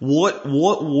 what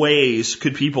ways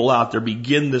could people out there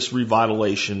begin this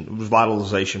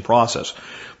revitalization process.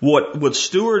 What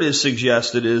Stuart has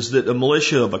suggested is that a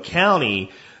militia of a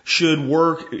county should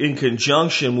work in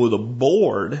conjunction with a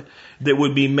board that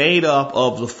would be made up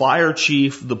of the fire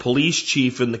chief, the police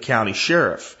chief, and the county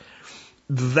sheriff.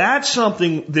 That's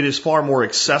something that is far more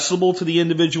accessible to the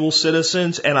individual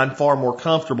citizens, and I'm far more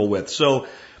comfortable with. So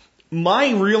my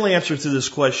real answer to this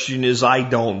question is I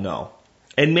don't know.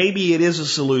 And maybe it is a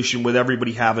solution with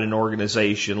everybody having an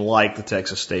organization like the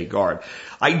Texas State Guard.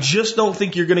 I just don't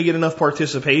think you're going to get enough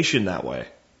participation that way.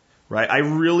 Right? I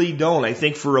really don't. I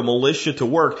think for a militia to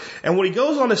work. And what he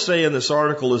goes on to say in this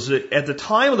article is that at the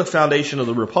time of the foundation of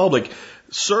the Republic,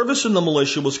 service in the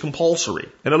militia was compulsory.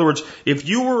 In other words, if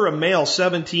you were a male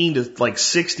 17 to like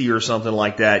 60 or something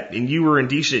like that, and you were in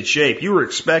decent shape, you were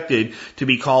expected to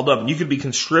be called up. You could be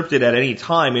conscripted at any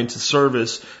time into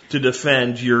service to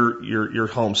defend your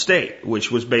home state,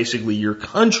 which was basically your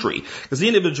country. Because the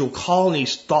individual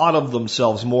colonies thought of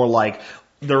themselves more like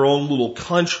their own little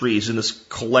countries in this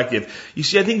collective. You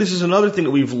see, I think this is another thing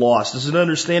that we've lost, is an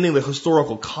understanding the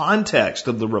historical context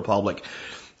of the Republic.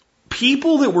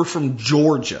 People that were from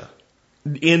Georgia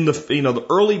in the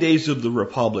early days of the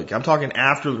Republic, I'm talking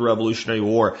after the Revolutionary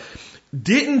War,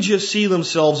 didn't just see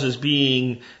themselves as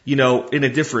being, in a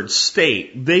different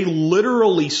state. They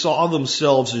literally saw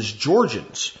themselves as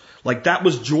Georgians. Like that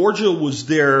was, Georgia was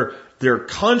their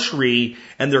country,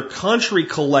 and their country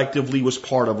collectively was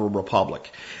part of a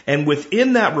republic. And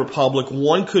within that republic,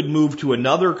 one could move to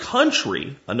another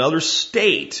country, another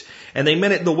state, and they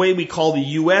meant it the way we call the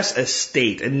U.S. a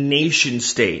state, a nation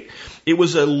state. It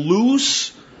was a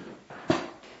loose,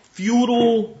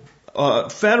 feudal,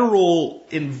 federal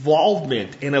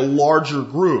involvement in a larger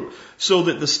group, so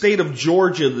that the state of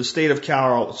Georgia, the state of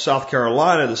South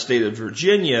Carolina, the state of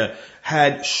Virginia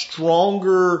had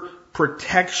stronger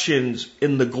protections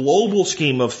in the global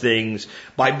scheme of things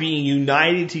by being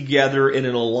united together in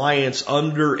an alliance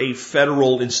under a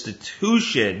federal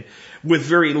institution with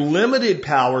very limited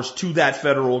powers to that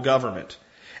federal government.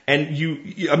 And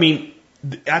what do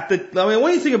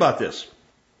you think about this?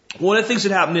 One of the things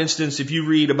that happened, for instance, if you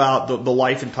read about the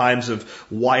life and times of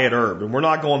Wyatt Earp, and we're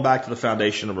not going back to the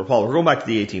foundation of the Republic, we're going back to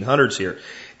the 1800s here,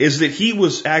 is that he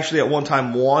was actually at one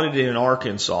time wanted in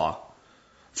Arkansas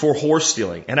for horse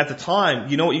stealing. And at the time,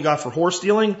 you know what you got for horse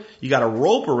stealing? You got a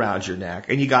rope around your neck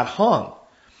and you got hung.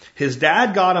 His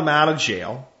dad got him out of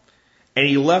jail and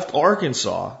he left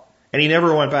Arkansas and he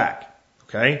never went back.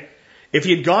 Okay? If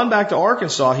he had gone back to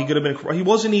Arkansas,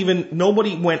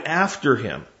 nobody went after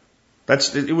him.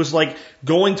 It was like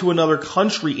going to another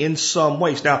country in some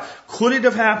ways. Now, could it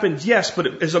have happened? Yes,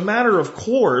 but as a matter of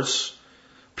course,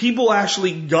 people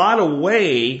actually got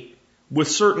away with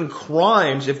certain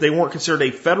crimes if they weren't considered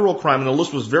a federal crime, and the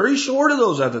list was very short of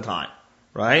those at the time,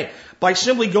 right? By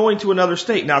simply going to another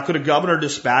state. Now, could a governor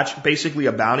dispatch basically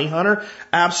a bounty hunter?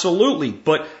 Absolutely.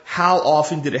 But how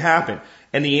often did it happen?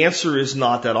 And the answer is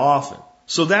not that often.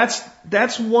 So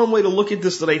that's one way to look at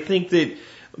this that I think that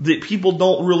that people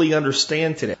don't really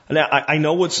understand today. Now, I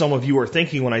know what some of you are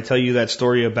thinking when I tell you that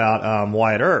story about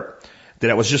Wyatt Earp, that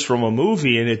it was just from a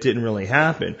movie and it didn't really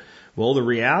happen. Well, the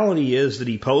reality is that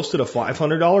he posted a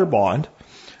 $500 bond.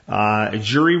 A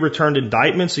jury returned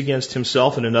indictments against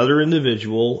himself and another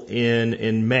individual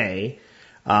in May.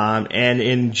 And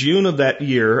in June of that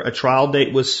year, a trial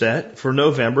date was set for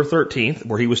November 13th,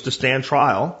 where he was to stand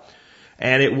trial.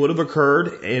 And it would have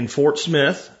occurred in Fort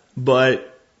Smith, but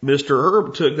Mr.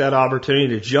 Earp took that opportunity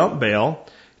to jump bail,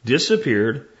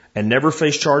 disappeared, and never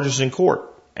faced charges in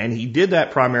court. And he did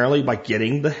that primarily by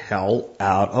getting the hell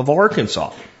out of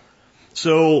Arkansas.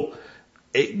 So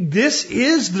this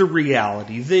is the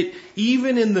reality, that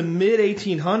even in the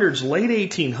mid-1800s, late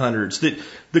 1800s, that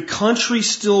the country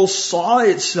still saw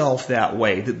itself that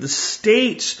way, that the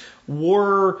states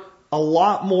were a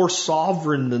lot more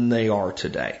sovereign than they are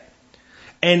today.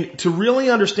 And to really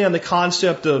understand the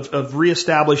concept of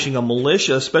reestablishing a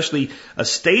militia, especially a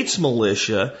state's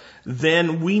militia,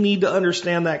 then we need to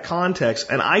understand that context.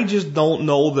 And I just don't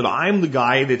know that I'm the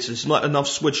guy that's just not enough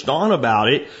switched on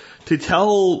about it to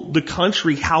tell the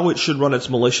country how it should run its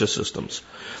militia systems.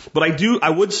 But I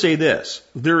would say this: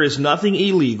 there is nothing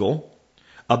illegal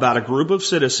about a group of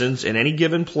citizens in any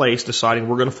given place deciding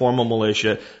we're going to form a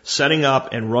militia, setting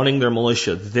up and running their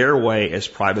militia their way as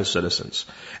private citizens.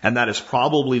 And that is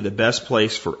probably the best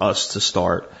place for us to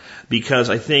start, because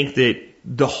I think that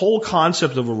the whole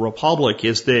concept of a republic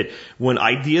is that when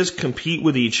ideas compete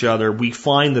with each other, we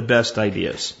find the best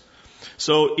ideas.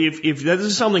 So if this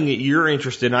is something that you're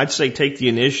interested in, I'd say take the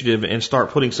initiative and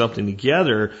start putting something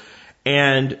together.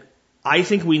 And I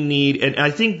think we need, and I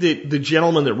think that the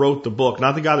gentleman that wrote the book,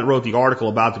 not the guy that wrote the article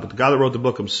about it, but the guy that wrote the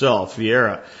book himself,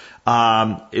 Vieira,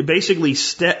 it basically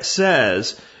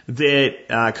says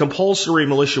that compulsory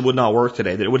militia would not work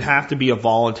today, that it would have to be a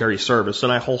voluntary service,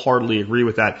 and I wholeheartedly agree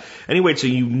with that. Anyway, it's a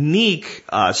unique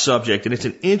subject, and it's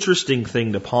an interesting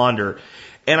thing to ponder.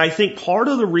 And I think part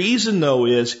of the reason, though,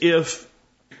 is if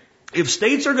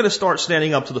states are going to start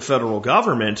standing up to the federal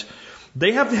government,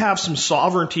 they have to have some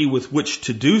sovereignty with which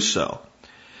to do so.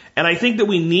 And I think that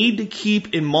we need to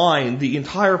keep in mind the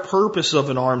entire purpose of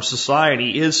an armed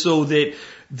society is so that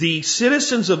the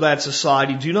citizens of that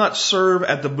society do not serve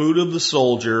at the boot of the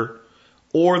soldier,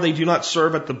 or they do not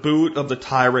serve at the boot of the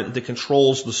tyrant that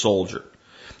controls the soldier.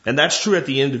 And that's true at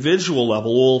the individual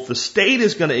level. Well, if the state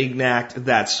is going to enact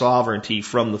that sovereignty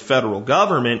from the federal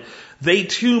government, they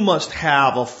too must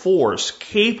have a force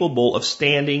capable of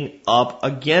standing up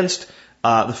against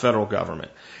the federal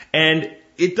government. And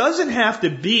it doesn't have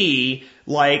to be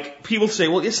like people say,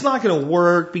 well, it's not going to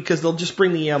work because they'll just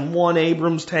bring the M1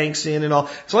 Abrams tanks in and all.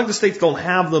 It's like the states don't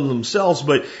have them themselves.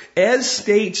 But as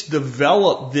states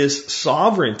develop this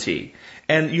sovereignty,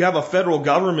 and you have a federal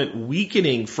government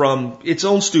weakening from its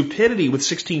own stupidity with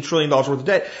 $16 trillion worth of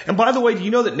debt. And by the way, do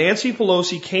you know that Nancy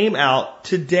Pelosi came out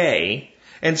today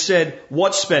and said,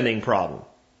 what spending problem?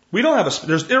 We don't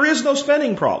have there is no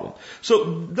spending problem.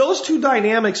 So those two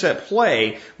dynamics at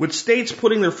play, with states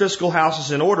putting their fiscal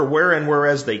houses in order where and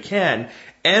whereas they can,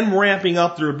 and ramping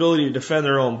up their ability to defend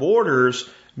their own borders,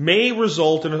 may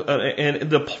result in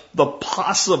the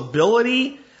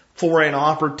possibility for an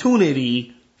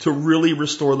opportunity to really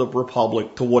restore the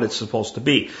republic to what it's supposed to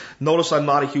be. Notice I'm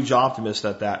not a huge optimist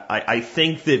at that. I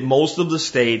think that most of the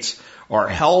states are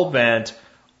hell-bent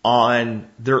on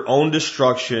their own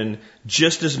destruction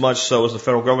just as much so as the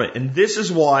federal government. And this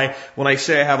is why when I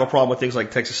say I have a problem with things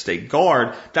like Texas State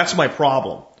Guard, that's my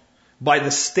problem. By the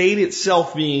state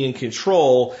itself being in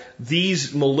control,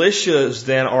 these militias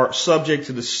then are subject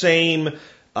to the same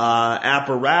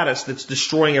apparatus that's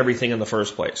destroying everything in the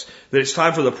first place. That it's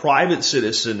time for the private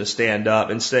citizen to stand up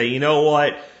and say, you know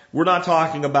what? We're not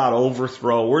talking about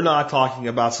overthrow. We're not talking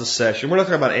about secession. We're not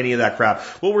talking about any of that crap.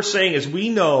 What we're saying is we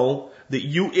know that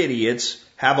you idiots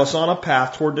have us on a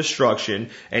path toward destruction,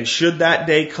 and should that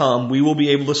day come, we will be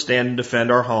able to stand and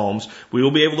defend our homes. We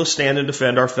will be able to stand and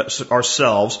defend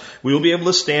ourselves. We will be able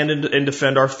to stand and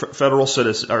defend our federal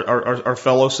citizens, our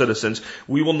fellow citizens.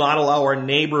 We will not allow our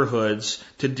neighborhoods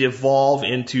to devolve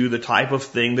into the type of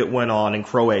thing that went on in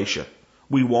Croatia.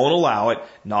 We won't allow it.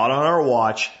 Not on our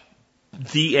watch.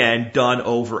 The end. Done.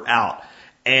 Over. Out.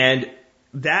 And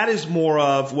that is more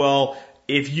of, well,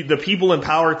 if the people in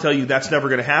power tell you that's never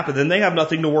going to happen, then they have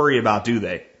nothing to worry about, do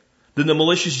they? Then the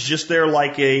militia's just there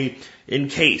like in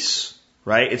case,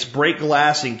 right? It's break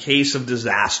glass in case of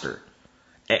disaster.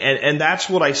 And that's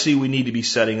what I see we need to be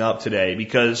setting up today,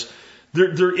 because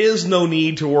there is no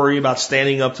need to worry about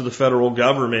standing up to the federal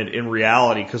government in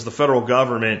reality, because the federal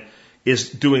government is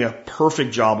doing a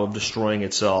perfect job of destroying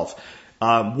itself.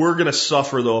 We're going to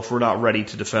suffer, though, if we're not ready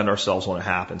to defend ourselves when it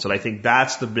happens. And I think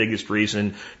that's the biggest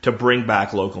reason to bring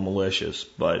back local militias.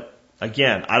 But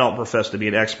again, I don't profess to be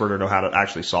an expert or know how to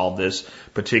actually solve this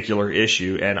particular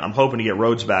issue. And I'm hoping to get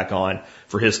Rhodes back on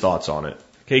for his thoughts on it.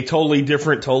 Okay, totally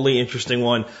different, totally interesting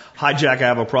one. Hi, Jack, I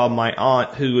have a problem. My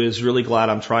aunt, who is really glad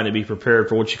I'm trying to be prepared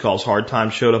for what she calls hard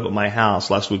times, showed up at my house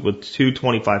last week with 2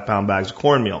 25-pound bags of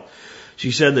cornmeal.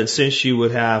 She said that since she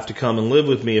would have to come and live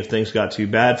with me if things got too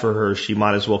bad for her, she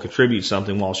might as well contribute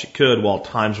something while she could, while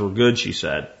times were good, she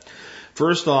said.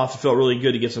 First off, it felt really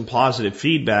good to get some positive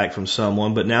feedback from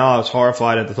someone, but now I was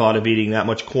horrified at the thought of eating that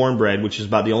much cornbread, which is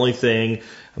about the only thing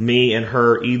me and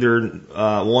her, either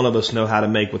one of us, know how to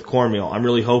make with cornmeal. I'm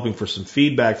really hoping for some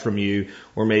feedback from you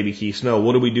or maybe Keith Snow.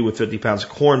 What do we do with 50 pounds of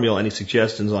cornmeal? Any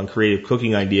suggestions on creative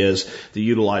cooking ideas that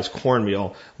utilize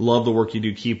cornmeal? Love the work you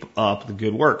do. Keep up the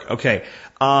good work. Okay,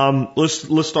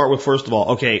 let's start with, first of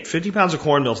all, okay, 50 pounds of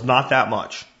cornmeal is not that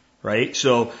much, right?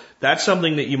 So that's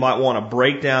something that you might want to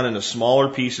break down into smaller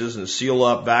pieces and seal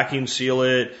up, vacuum seal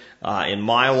it in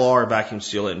Mylar, vacuum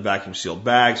seal it in vacuum sealed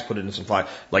bags, put it in some fire,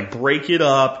 like break it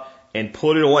up and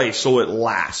put it away so it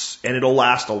lasts. And it'll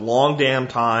last a long damn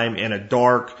time in a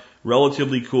dark,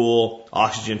 relatively cool,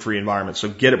 oxygen-free environment. So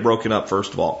get it broken up,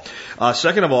 first of all.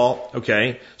 Second of all,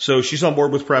 okay, so she's on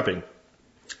board with prepping.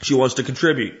 She wants to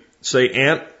contribute. Say,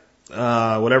 Aunt,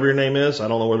 whatever your name is. I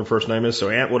don't know what her first name is, so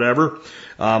Aunt, whatever.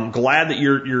 Glad that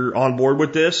you're on board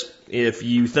with this. If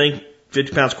you think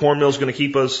 50 pounds cornmeal is going to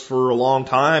keep us for a long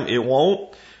time, it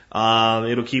won't.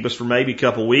 It'll keep us for maybe a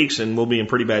couple weeks, and we'll be in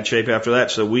pretty bad shape after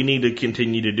that. So we need to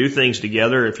continue to do things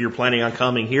together. If you're planning on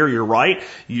coming here, you're right.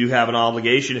 You have an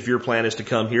obligation, if your plan is to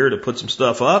come here, to put some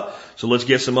stuff up. So let's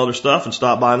get some other stuff and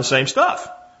stop buying the same stuff.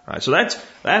 All right, so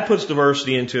that puts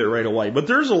diversity into it right away. But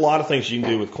there's a lot of things you can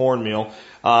do with cornmeal.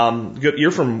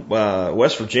 You're from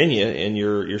West Virginia in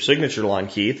your signature line,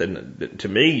 Keith, and to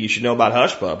me, you should know about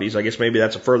hush puppies. I guess maybe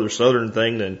that's a further southern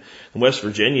thing than West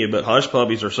Virginia, but hush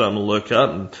puppies are something to look up.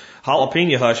 And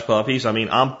jalapeno hush puppies, I mean,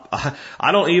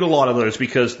 I don't eat a lot of those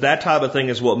because that type of thing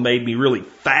is what made me really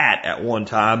fat at one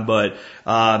time. But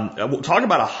talk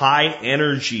about a high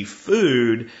energy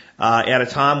food. At a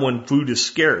time when food is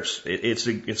scarce. It's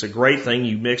a great thing.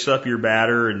 You mix up your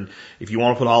batter, and if you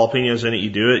want to put jalapenos in it, you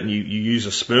do it, and you use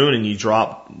a spoon and you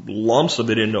drop lumps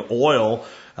of it into oil.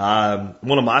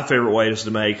 One of my favorite ways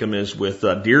to make them is with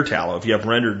deer tallow. If you have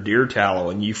rendered deer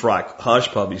tallow and you fry hush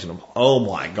puppies in them, oh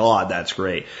my God, that's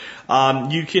great.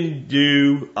 You can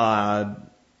do a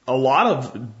lot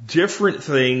of different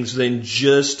things than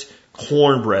just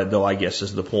cornbread, though, I guess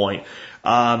is the point.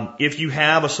 If you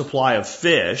have a supply of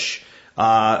fish,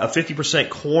 a 50%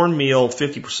 cornmeal,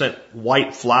 50%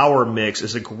 white flour mix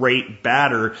is a great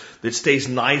batter that stays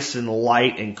nice and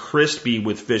light and crispy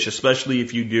with fish, especially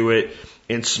if you do it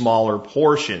in smaller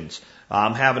portions.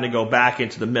 I'm having to go back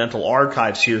into the mental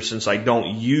archives here since I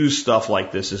don't use stuff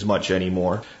like this as much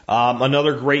anymore.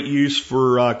 Another great use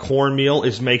for cornmeal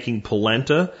is making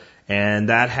polenta. And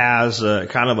that has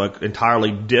kind of an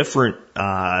entirely different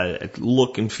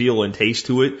look and feel and taste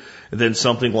to it than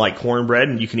something like cornbread.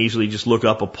 And you can easily just look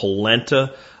up a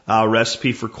polenta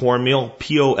recipe for cornmeal.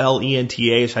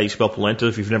 Polenta is how you spell polenta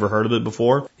if you've never heard of it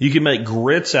before. You can make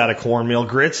grits out of cornmeal.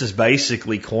 Grits is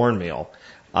basically cornmeal.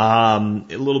 A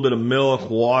little bit of milk,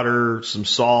 water, some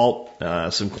salt,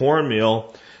 some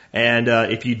cornmeal. And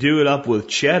if you do it up with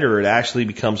cheddar, it actually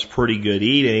becomes pretty good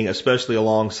eating, especially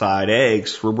alongside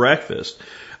eggs for breakfast.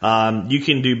 You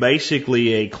can do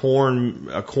basically a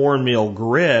cornmeal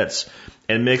grits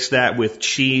and mix that with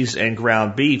cheese and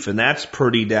ground beef, and that's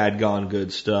pretty dadgone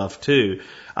good stuff too.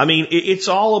 I mean, it's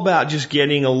all about just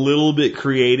getting a little bit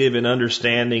creative and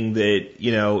understanding that,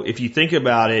 you know, if you think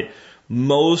about it,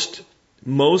 most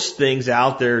things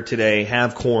out there today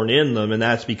have corn in them, and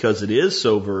that's because it is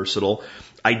so versatile.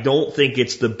 I don't think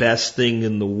it's the best thing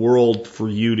in the world for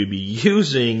you to be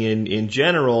using in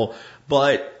general,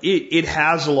 but it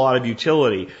has a lot of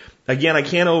utility. Again, I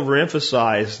can't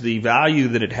overemphasize the value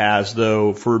that it has,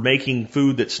 though, for making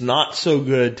food that's not so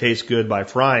good taste good by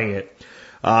frying it.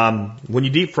 When you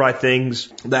deep fry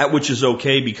things, that which is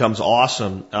okay becomes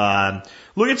awesome.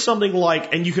 Look at something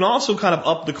like, and you can also kind of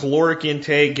up the caloric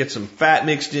intake, get some fat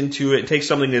mixed into it, take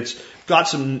something that's got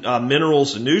some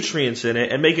minerals and nutrients in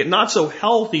it and make it not so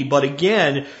healthy. But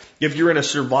again, if you're in a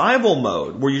survival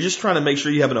mode where you're just trying to make sure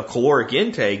you have enough caloric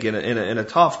intake in a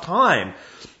tough time,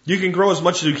 you can grow as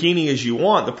much zucchini as you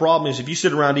want. The problem is if you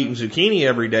sit around eating zucchini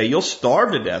every day, you'll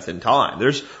starve to death in time.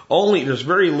 There's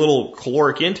very little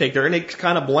caloric intake there, and it's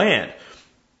kind of bland.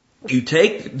 You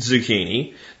take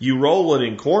zucchini, you roll it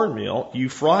in cornmeal, you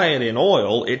fry it in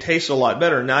oil, it tastes a lot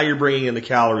better. Now you're bringing in the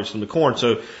calories from the corn.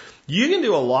 So You can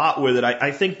do a lot with it.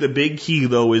 I think the big key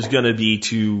though is going to be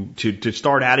to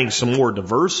start adding some more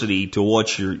diversity to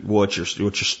what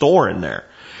you're storing there.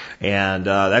 And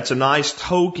that's a nice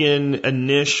token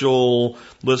initial,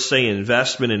 let's say,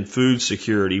 investment in food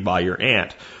security by your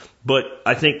aunt. But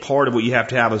I think part of what you have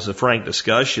to have is a frank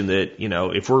discussion that,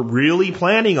 if we're really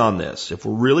planning on this,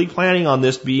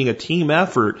 being a team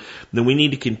effort, then we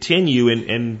need to continue,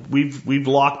 and we've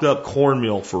locked up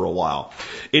cornmeal for a while.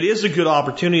 It is a good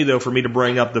opportunity though for me to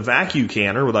bring up the vacuum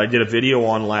canner that I did a video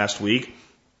on last week.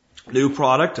 New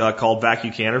product called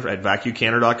Vacuum Canner at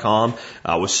vacuumcanner.com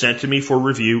was sent to me for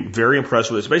review. Very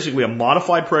impressed with it. It's basically a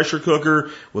modified pressure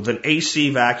cooker with an AC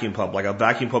vacuum pump, like a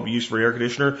vacuum pump used for air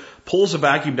conditioner. Pulls the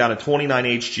vacuum down to 29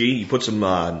 HG. You put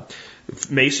some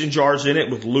mason jars in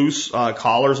it with loose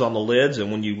collars on the lids,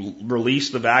 and when you release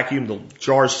the vacuum, the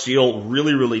jars seal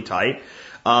really, really tight.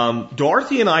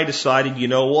 Dorothy and I decided, you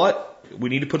know what? We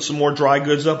need to put some more dry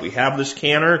goods up. We have this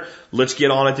canner. Let's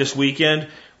get on it this weekend.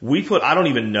 I don't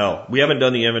even know. We haven't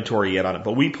done the inventory yet on it,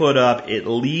 but we put up at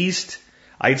least,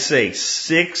 I'd say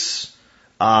 6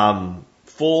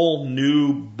 full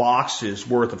new boxes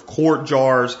worth of quart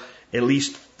jars, at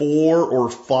least 4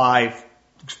 or 5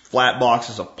 flat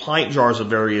boxes of pint jars of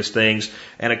various things,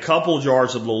 and a couple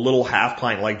jars of the little half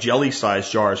pint, like jelly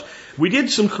sized jars. We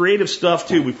did some creative stuff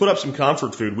too. We put up some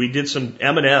comfort food. We did some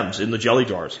M&Ms in the jelly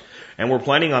jars. And we're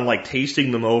planning on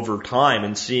tasting them over time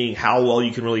and seeing how well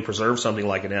you can really preserve something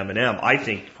like an M&M. I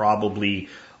think probably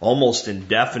almost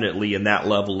indefinitely in that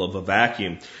level of a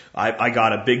vacuum. I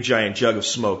got a big giant jug of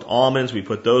smoked almonds. We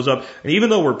put those up. And even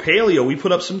though we're paleo, we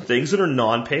put up some things that are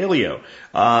non-paleo.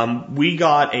 We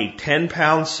got a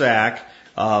 10-pound sack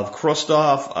of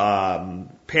Krustoff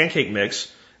pancake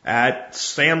mix at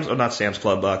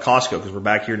Costco, because we're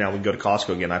back here now. We can go to Costco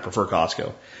again. I prefer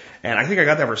Costco. And I think I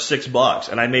got that for $6,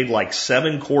 and I made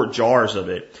 7 quart jars of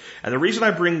it. And the reason I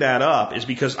bring that up is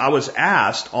because I was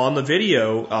asked on the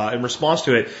video, in response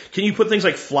to it, can you put things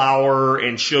like flour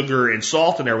and sugar and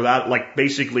salt in there without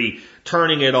basically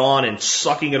turning it on and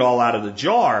sucking it all out of the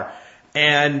jar?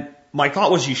 And my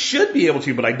thought was you should be able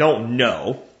to, but I don't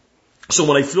know. So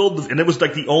when I filled, and it was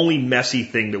the only messy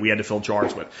thing that we had to fill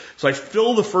jars with. So I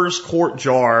filled the first quart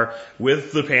jar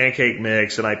with the pancake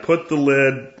mix, and I put the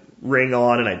lid ring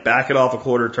on, and I back it off a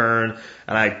quarter turn,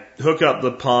 and I hook up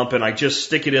the pump, and I just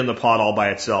stick it in the pot all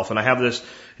by itself. And I have this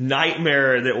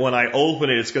nightmare that when I open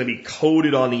it, it's going to be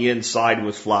coated on the inside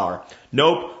with flour.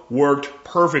 Nope, worked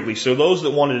perfectly. So those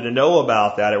that wanted to know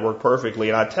about that, it worked perfectly.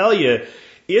 And I tell you,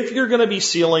 if you're going to be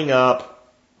sealing up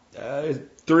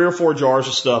 3 or 4 jars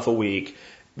of stuff a week,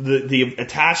 the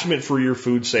attachment for your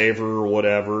food saver or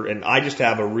whatever, and I just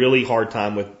have a really hard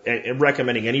time with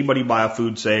recommending anybody buy a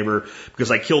food saver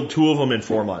because I killed 2 of them in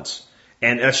 4 months.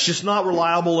 And it's just not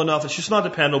reliable enough. It's just not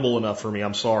dependable enough for me.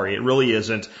 I'm sorry. It really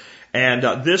isn't. And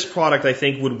this product, I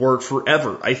think, would work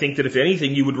forever. I think that if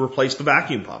anything, you would replace the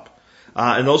vacuum pump.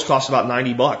 And those cost about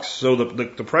 $90. So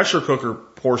the pressure cooker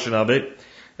portion of it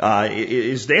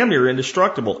is damn near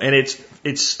indestructible. And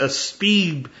it's a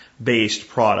speed-based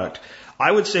product.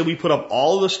 I would say we put up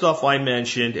all of the stuff I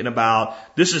mentioned in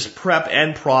this is prep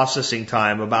and processing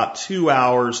time, about 2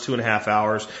 hours, 2.5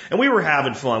 hours. And we were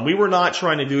having fun. We were not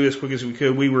trying to do it as quick as we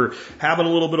could. We were having a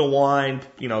little bit of wine,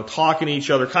 talking to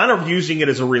each other, kind of using it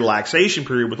as a relaxation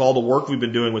period with all the work we've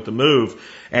been doing with the move.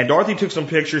 And Dorothy took some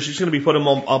pictures. She's going to be putting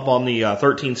them up on the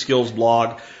 13 Skills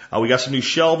blog. We got some new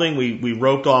shelving. We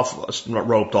not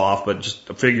roped off, but just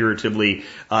figuratively,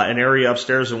 an area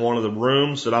upstairs in one of the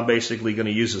rooms that I'm basically going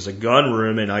to use as a gun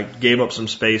room. And I gave up some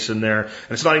space in there.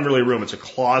 And it's not even really a room. It's a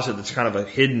closet that's kind of a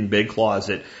hidden big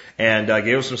closet. And I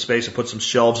gave us some space and put some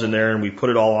shelves in there, and we put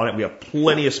it all on it. We have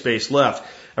plenty of space left.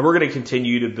 And we're going to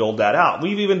continue to build that out.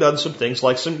 We've even done some things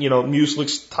like some,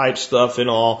 muesli type stuff and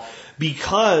all,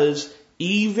 because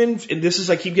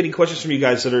I keep getting questions from you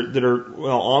guys that are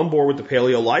on board with the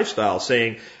paleo lifestyle,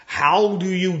 saying, how do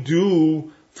you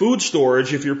do food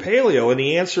storage if you're paleo? And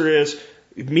the answer is,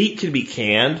 meat can be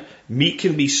canned, meat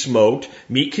can be smoked,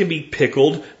 meat can be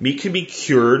pickled, meat can be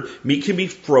cured, meat can be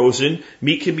frozen,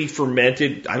 meat can be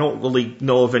fermented. I don't really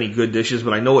know of any good dishes,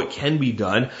 but I know it can be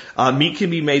done. Meat can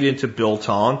be made into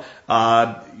biltong.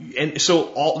 And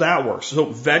so all that works. So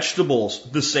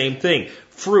vegetables, the same thing.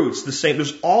 Fruits, the same.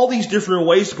 There's all these different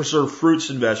ways to preserve fruits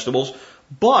and vegetables.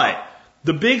 But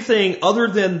the big thing, other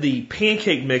than the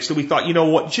pancake mix, that we thought,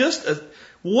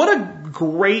 what a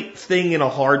great thing in a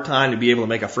hard time to be able to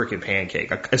make a freaking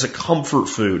pancake as a comfort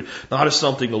food, not as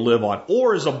something to live on,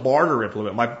 or as a barter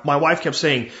implement. My wife kept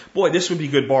saying, boy, this would be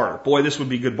good barter. Boy, this would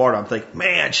be good barter. I'm thinking,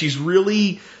 man, she's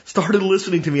really started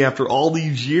listening to me after all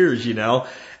these years,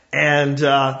 And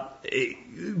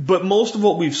But most of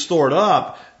what we've stored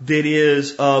up that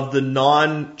is of the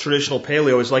non-traditional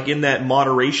paleo is like in that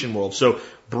moderation world. So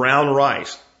brown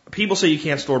rice. People say you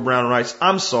can't store brown rice.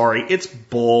 I'm sorry. It's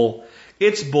bull.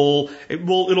 It's bull.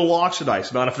 It'll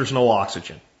oxidize, not if there's no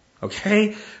oxygen.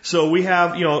 Okay? So we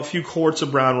have, a few quarts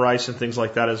of brown rice and things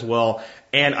like that as well.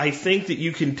 And I think that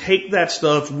you can take that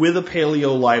stuff with a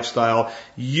paleo lifestyle,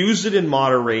 use it in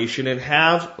moderation, and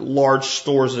have large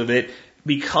stores of it.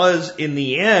 Because in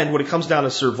the end, when it comes down to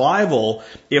survival,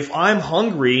 if I'm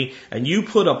hungry and you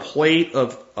put a plate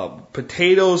of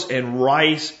potatoes and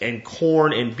rice and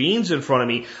corn and beans in front of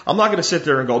me, I'm not going to sit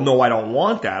there and go, no, I don't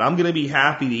want that. I'm going to be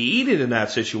happy to eat it in that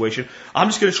situation. I'm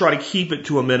just going to try to keep it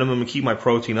to a minimum and keep my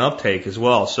protein uptake as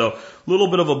well. So a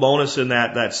little bit of a bonus in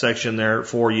that section there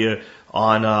for you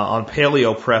on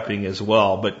paleo prepping as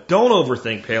well. But don't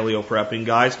overthink paleo prepping,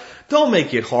 guys. Don't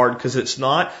make it hard because it's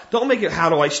not. Don't make it how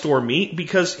do I store meat,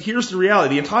 because here's the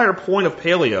reality. The entire point of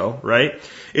paleo, right,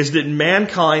 is that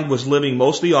mankind was living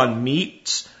mostly on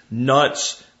meats,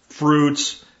 nuts,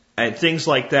 fruits, and things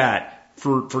like that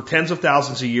for tens of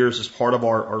thousands of years as part of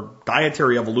our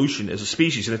dietary evolution as a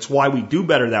species. And it's why we do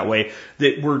better that way,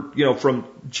 that we're, from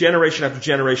generation after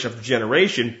generation after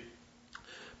generation,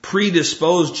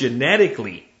 predisposed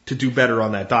genetically to do better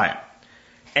on that diet.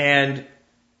 And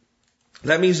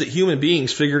that means that human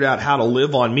beings figured out how to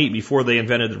live on meat before they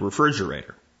invented the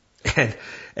refrigerator.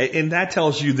 And that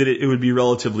tells you that it would be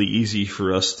relatively easy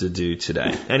for us to do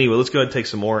today. Anyway, let's go ahead and take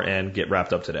some more and get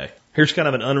wrapped up today. Here's kind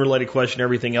of an unrelated question to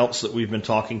everything else that we've been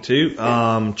talking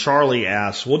to. Charlie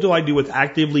asks, what do I do with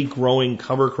actively growing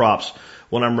cover crops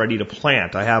when I'm ready to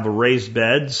plant? I have raised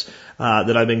beds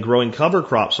that I've been growing cover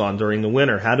crops on during the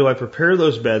winter. How do I prepare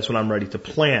those beds when I'm ready to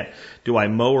plant? Do I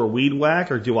mow or weed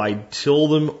whack, or do I till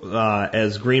them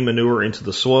as green manure into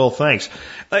the soil? Thanks.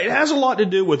 It has a lot to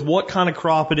do with what kind of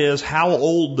crop it is, how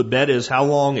old the bed is, how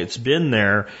long it's been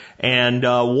there, and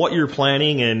what you're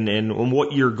planting and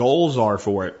what your goals are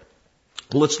for it.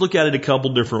 Let's look at it a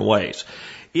couple different ways.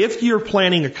 If you're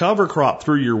planting a cover crop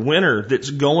through your winter that's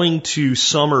going to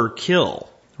summer kill,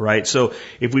 right? So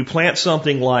if we plant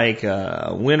something like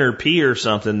winter pea or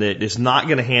something that is not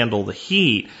going to handle the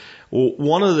heat, well,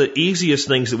 one of the easiest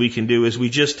things that we can do is we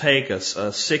just take a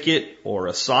sicket or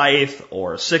a scythe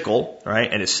or a sickle,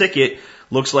 right? And a sicket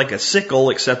looks like a sickle,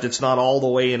 except it's not all the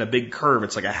way in a big curve.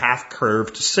 It's like a half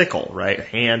curved sickle, right? A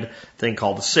hand thing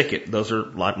called a sicket. Those are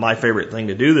my favorite thing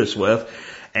to do this with.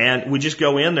 And we just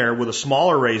go in there with a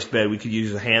smaller raised bed. We could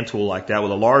use a hand tool like that.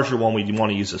 With a larger one, we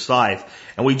want to use a scythe.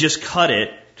 And we just cut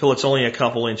it till it's only a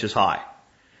couple inches high.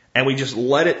 And we just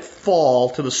let it fall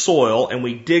to the soil, and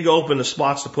we dig open the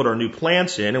spots to put our new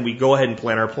plants in, and we go ahead and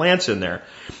plant our plants in there.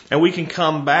 And we can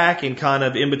come back and kind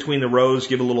of in between the rows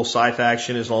give a little scythe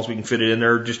action as long as we can fit it in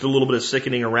there, just a little bit of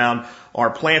sickening around our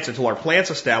plants until our plants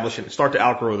establish and start to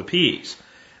outgrow the peas.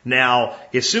 Now,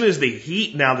 as soon as the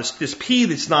heat, this pea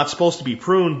that's not supposed to be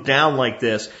pruned down like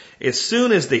this, as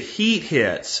soon as the heat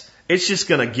hits, it's just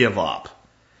going to give up.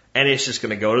 And it's just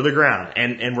going to go to the ground.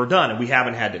 And we're done. And we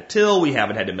haven't had to till, we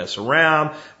haven't had to mess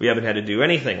around, we haven't had to do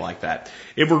anything like that.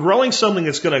 If we're growing something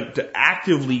that's going to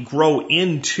actively grow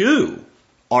into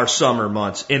our summer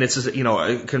months, and it's,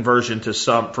 a conversion to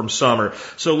from summer.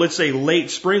 So let's say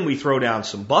late spring we throw down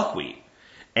some buckwheat.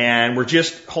 And we're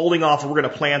just holding off, we're going to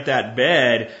plant that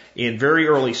bed in very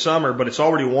early summer, but it's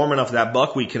already warm enough that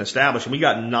buckwheat can establish. And we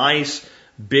got nice,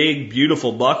 big,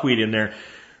 beautiful buckwheat in there.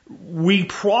 We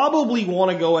probably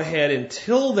want to go ahead and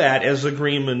till that as a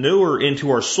green manure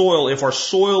into our soil if our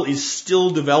soil is still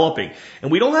developing.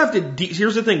 And we don't have to,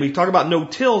 here's the thing, we talk about no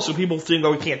till, so people think,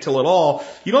 we can't till at all.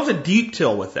 You don't have to deep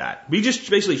till with that. We just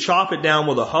basically chop it down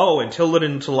with a hoe and till it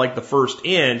into like the first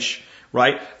inch,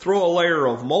 right? Throw a layer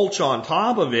of mulch on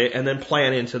top of it and then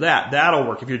plant into that. That'll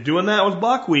work. If you're doing that with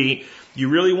buckwheat, you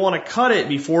really want to cut it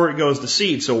before it goes to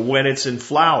seed. So when it's in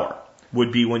flower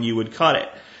would be when you would cut it.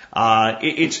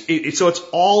 So it's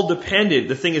all dependent.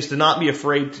 The thing is to not be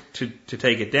afraid to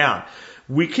take it down.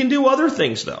 We can do other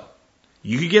things though.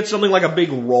 You could get something like a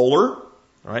big roller,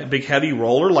 right? A big heavy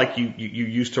roller like you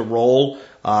used to roll,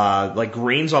 like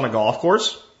greens on a golf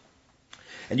course.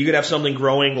 And you could have something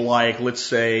growing like, let's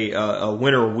say, a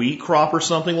winter wheat crop or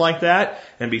something like that.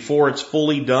 And before it's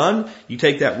fully done, you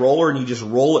take that roller and you just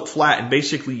roll it flat. And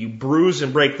basically you bruise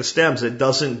and break the stems. It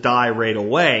doesn't die right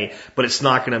away, but it's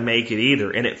not going to make it either.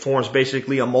 And it forms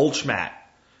basically a mulch mat,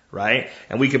 right?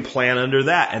 And we can plant under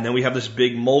that. And then we have this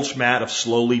big mulch mat of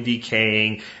slowly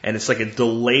decaying. And it's like a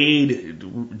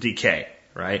delayed decay.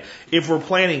 right? If we're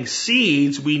planting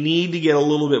seeds, we need to get a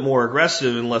little bit more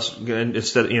aggressive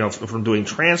instead, from doing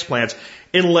transplants,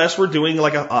 unless we're doing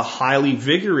like a highly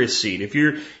vigorous seed. If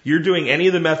you're doing any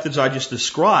of the methods I just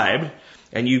described,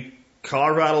 and you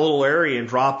carve out a little area and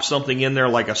drop something in there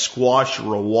like a squash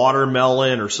or a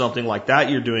watermelon or something like that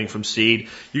you're doing from seed,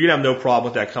 you're going to have no problem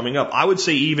with that coming up. I would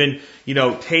say even,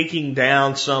 taking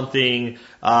down something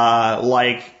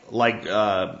like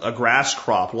a grass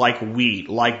crop, like wheat,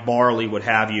 like barley, what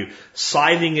have you,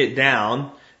 scything it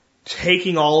down,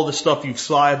 taking all of the stuff you've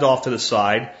scythed off to the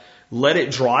side, let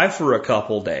it dry for a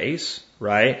couple days,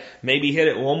 right? Maybe hit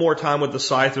it one more time with the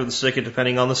scythe or the sickle,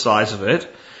 depending on the size of it.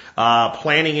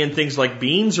 Planting in things like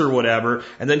beans or whatever,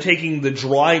 and then taking the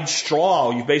dried straw,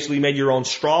 you've basically made your own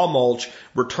straw mulch,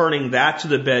 returning that to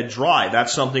the bed dry.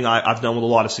 That's something I've done with a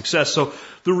lot of success. So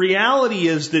the reality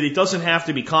is that it doesn't have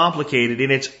to be complicated,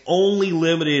 and it's only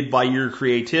limited by your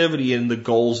creativity and the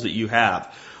goals that you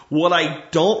have. What I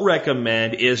don't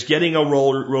recommend is getting a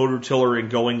rototiller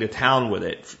and going to town with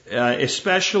it,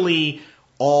 especially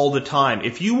all the time.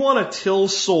 If you want to till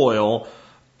soil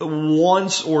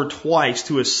once or twice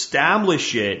to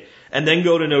establish it and then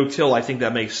go to no-till, I think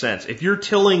that makes sense. If you're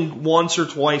tilling once or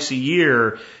twice a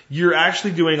year, you're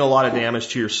actually doing a lot of damage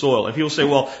to your soil. And people say,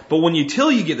 well, but when you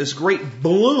till, you get this great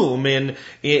bloom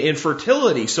in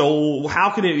fertility. So how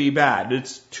can it be bad?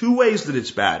 It's two ways that it's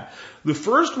bad. The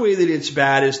first way that it's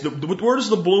bad is where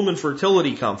does the bloom and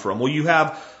fertility come from? Well, you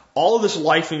have all of this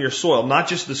life in your soil, not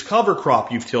just this cover crop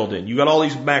you've tilled in. You got all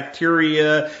these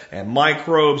bacteria and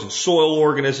microbes and soil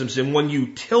organisms. And when you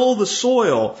till the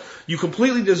soil, you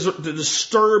completely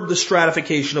disturb the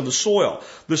stratification of the soil.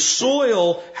 The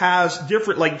soil has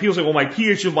different, like people say, well, my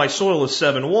pH of my soil is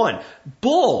 7.1.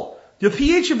 Bull! The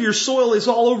pH of your soil is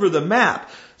all over the map.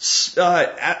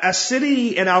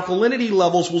 Acidity and alkalinity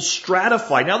levels will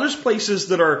stratify. Now, there's places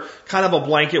that are kind of a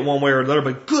blanket one way or another,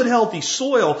 but good, healthy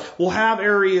soil will have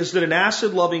areas that an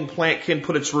acid-loving plant can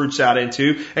put its roots out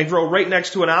into and grow right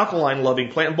next to an alkaline-loving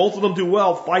plant, and both of them do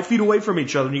well 5 feet away from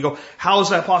each other. And you go, how is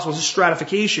that possible? It's a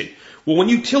stratification. Well, when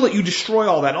you till it, you destroy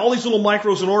all that. And all these little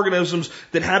microbes and organisms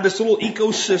that have this little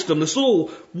ecosystem, this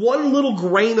one little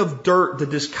grain of dirt that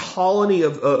this colony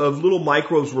of little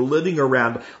microbes were living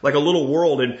around like a little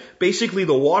world. And basically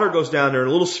the water goes down there and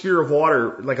a little sphere of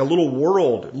water, like a little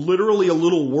world, literally a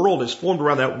little world is formed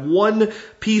around that one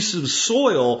piece of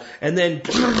soil. And then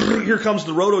here comes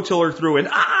the rototiller through and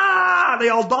they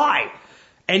all die.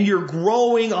 And you're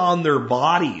growing on their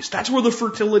bodies. That's where the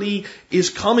fertility is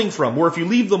coming from. Where if you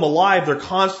leave them alive, they're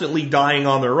constantly dying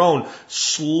on their own,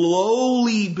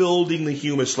 slowly building the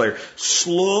humus layer,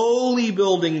 slowly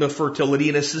building the fertility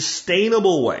in a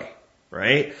sustainable way,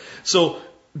 right? So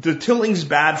the tilling's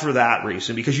bad for that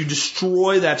reason, because you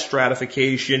destroy that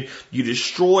stratification, you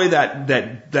destroy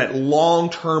that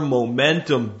long-term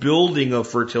momentum building of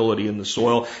fertility in the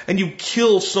soil, and you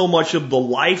kill so much of the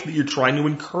life that you're trying to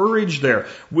encourage there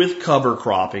with cover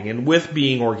cropping and with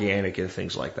being organic and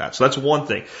things like that. So that's one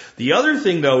thing. The other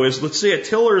thing, though, is let's say a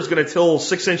tiller is going to till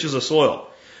 6 inches of soil.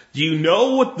 Do you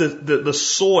know what the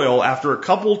soil after a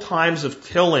couple times of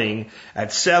tilling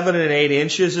at 7 and 8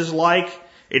 inches is like?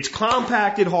 It's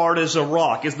compacted hard as a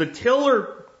rock. As the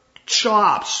tiller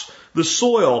chops the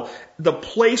soil, the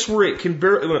place where it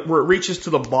reaches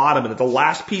to the bottom, and the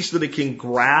last piece that it can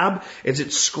grab, as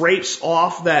it scrapes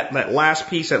off that last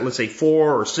piece at, let's say,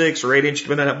 4 or 6 or 8 inches,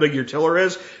 depending on how big your tiller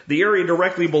is, the area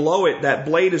directly below it, that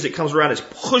blade as it comes around is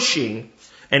pushing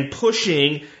and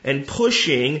pushing and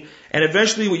pushing, and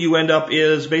eventually what you end up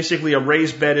is basically a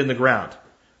raised bed in the ground,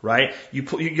 right? You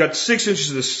got 6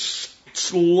 inches of this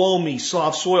loamy,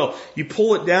 soft soil. You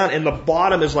pull it down and the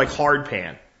bottom is like hard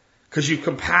pan because you've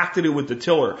compacted it with the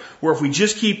tiller. Where if we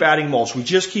just keep adding mulch, we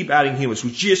just keep adding humus,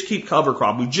 we just keep cover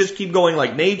crop, we just keep going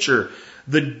like nature,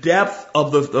 the depth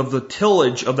of the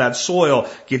tillage of that soil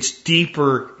gets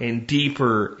deeper and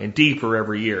deeper and deeper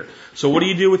every year. So what do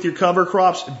you do with your cover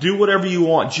crops? Do whatever you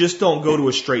want. Just don't go to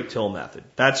a straight till method.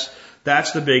 That's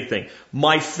the big thing.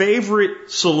 My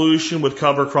favorite solution with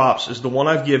cover crops is the one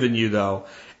I've given you, though.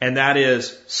 And that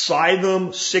is scythe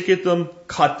them, sicket them,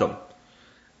 cut them.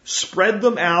 Spread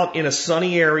them out in a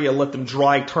sunny area, let them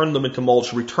dry, turn them into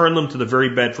mulch, return them to the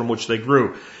very bed from which they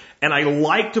grew. And I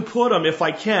like to put them, if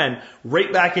I can,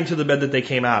 right back into the bed that they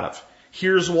came out of.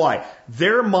 Here's why.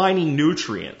 They're mining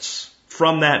nutrients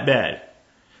from that bed.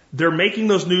 They're making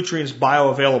those nutrients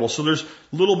bioavailable. So there's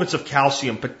little bits of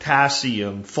calcium,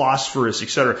 potassium, phosphorus,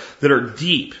 etc., that are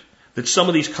deep, that some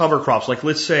of these cover crops, like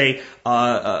let's say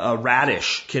a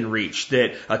radish can reach,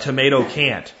 that a tomato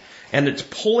can't. And it's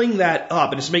pulling that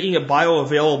up and it's making it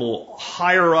bioavailable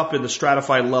higher up in the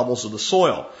stratified levels of the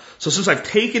soil. So since I've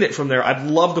taken it from there, I'd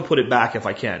love to put it back if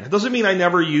I can. It doesn't mean I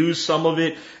never use some of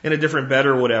it in a different bed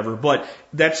or whatever, but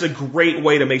that's a great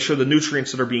way to make sure the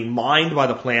nutrients that are being mined by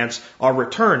the plants are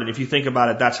returned. And if you think about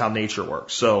it, that's how nature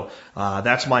works. So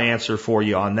that's my answer for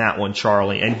you on that one,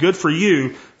 Charlie. And good for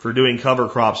you for doing cover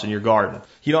crops in your garden.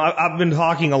 You know, I've been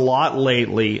talking a lot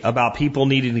lately about people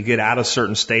needing to get out of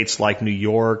certain states like New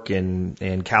York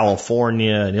and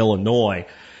California and Illinois.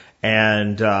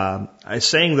 And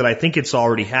saying that I think it's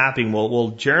already happening. Well,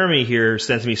 Jeremy here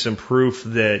sends me some proof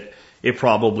that it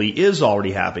probably is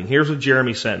already happening. Here's what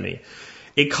Jeremy sent me.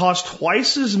 It costs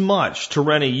twice as much to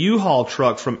rent a U-Haul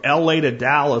truck from LA to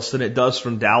Dallas than it does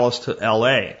from Dallas to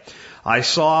LA. I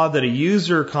saw that a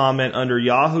user comment under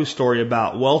Yahoo story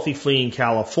about wealthy fleeing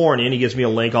California, and he gives me a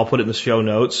link, I'll put it in the show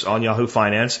notes on Yahoo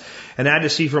Finance, and I had to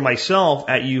see for myself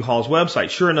at U-Haul's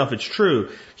website. Sure enough, it's true.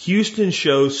 Houston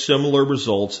shows similar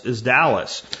results as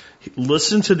Dallas.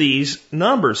 Listen to these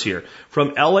numbers here.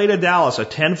 From LA to Dallas, a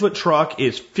 10-foot truck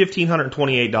is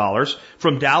 $1,528.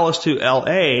 From Dallas to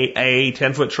LA, a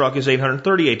 10-foot truck is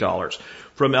 $838.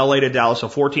 From LA to Dallas, a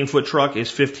 14-foot truck is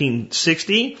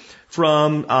 $1,560.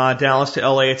 From Dallas to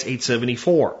LA, it's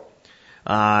 $874.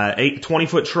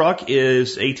 20-foot truck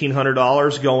is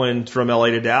 $1,800 going from LA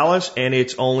to Dallas, and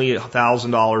it's only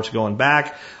 $1,000 going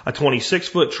back. A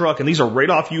 26-foot truck, and these are right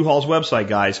off U-Haul's website,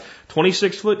 guys.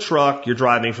 26-foot truck, you're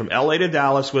driving from LA to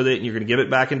Dallas with it, and you're going to give it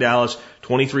back in Dallas,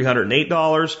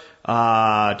 $2,308.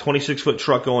 26-foot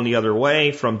truck going the other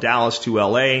way from Dallas to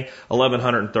LA,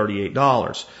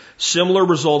 $1,138. Similar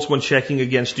results when checking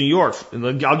against New York.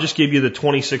 I'll just give you the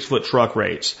 26-foot truck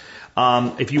rates.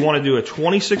 If you want to do a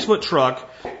 26-foot truck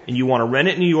and you want to rent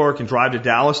it in New York and drive to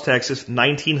Dallas, Texas,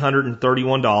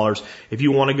 $1,931. If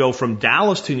you want to go from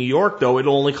Dallas to New York, though,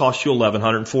 it'll only cost you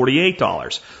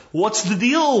 $1,148. What's the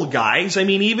deal, guys? I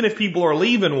mean, even if people are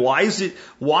leaving, is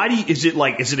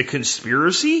it a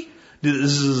conspiracy? The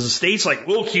state's like,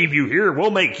 we'll keep you here,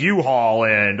 we'll make U-Haul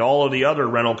and all of the other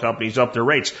rental companies up their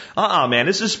rates. Man,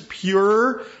 this is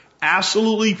pure,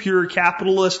 absolutely pure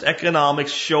capitalist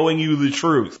economics showing you the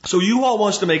truth. So U-Haul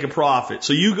wants to make a profit.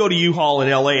 So you go to U-Haul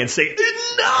in LA and say,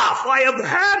 enough! I have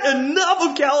had enough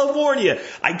of California.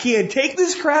 I can't take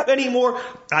this crap anymore.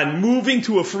 I'm moving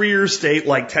to a freer state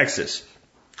like Texas.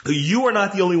 You are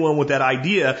not the only one with that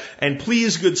idea, and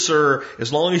please, good sir,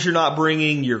 as long as you're not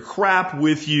bringing your crap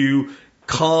with you,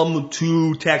 come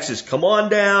to Texas. Come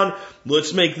on down,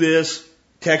 let's make this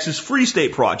Texas Free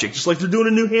State project, just like they're doing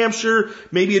in New Hampshire,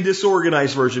 maybe a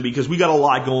disorganized version, because we got a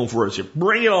lot going for us here.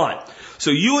 Bring it on. So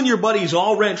you and your buddies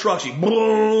all rent trucks, you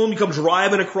come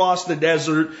driving across the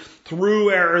desert, through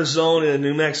Arizona and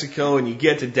New Mexico, and you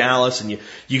get to Dallas, and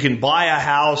you can buy a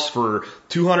house for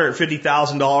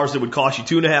 $250,000 that would cost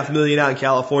you $2.5 million out in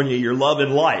California. You're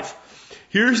loving life.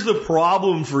 Here's the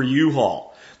problem for U-Haul.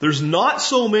 There's not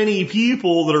so many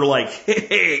people that are like,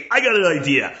 hey, I got an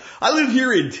idea. I live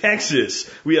here in Texas.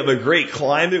 We have a great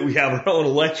climate. We have our own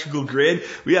electrical grid.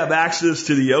 We have access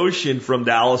to the ocean from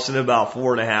Dallas in about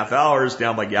 4.5 hours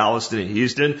down by Galveston and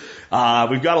Houston.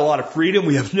 We've got a lot of freedom.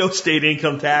 We have no state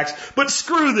income tax. But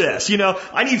screw this.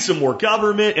 I need some more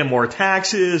government and more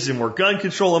taxes and more gun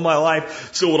control in my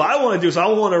life. So what I want to do is I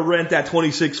want to rent that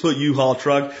 26-foot U-Haul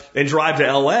truck and drive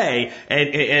to LA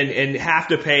and have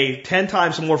to pay 10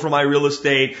 times more for my real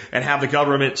estate and have the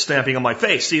government stamping on my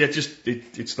face. See,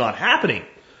 it's not happening.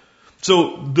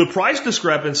 So the price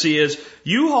discrepancy is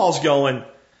U-Haul's going,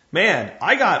 man,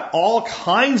 I got all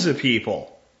kinds of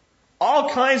people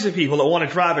that want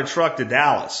to drive a truck to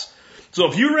Dallas. So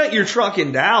if you rent your truck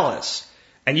in Dallas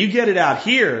and you get it out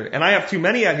here, and I have too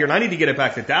many out here and I need to get it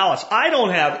back to Dallas, I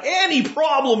don't have any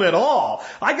problem at all.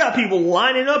 I got people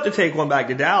lining up to take one back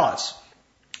to Dallas.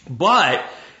 But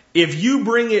if you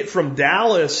bring it from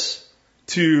Dallas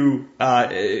to,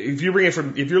 if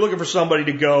you're looking for somebody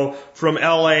to go from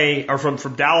LA or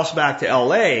from Dallas back to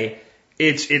LA,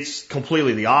 it's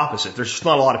completely the opposite. There's just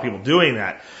not a lot of people doing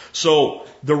that. So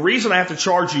the reason I have to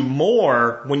charge you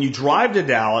more when you drive to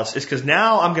Dallas is because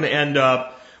now I'm going to end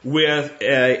up with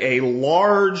a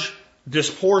large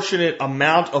disproportionate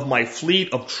amount of my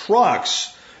fleet of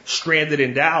trucks stranded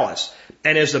in Dallas.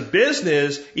 And as a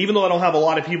business, even though I don't have a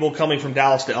lot of people coming from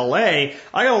Dallas to LA,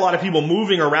 I got a lot of people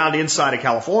moving around inside of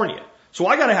California. So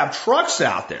I got to have trucks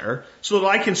out there so that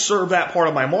I can serve that part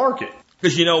of my market.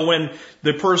 Because, when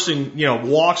the person,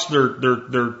 walks their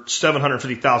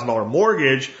 $750,000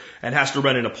 mortgage and has to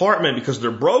rent an apartment because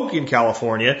they're broke in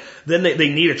California, then they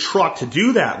need a truck to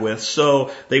do that with.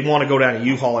 So they want to go down to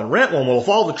U-Haul and rent one. Well, if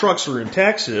all the trucks are in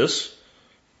Texas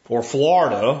or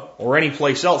Florida or any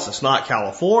place else that's not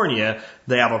California,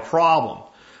 they have a problem.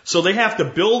 So they have to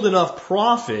build enough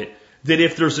profit that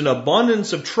if there's an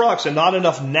abundance of trucks and not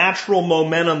enough natural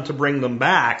momentum to bring them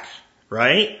back,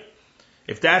 right?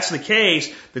 If that's the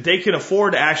case, that they can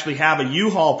afford to actually have a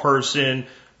U-Haul person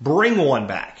bring one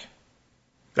back.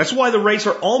 That's why the rates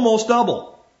are almost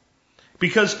double.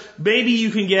 Because maybe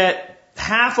you can get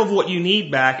half of what you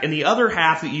need back, and the other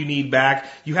half that you need back,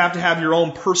 you have to have your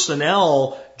own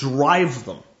personnel drive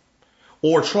them.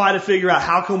 Or try to figure out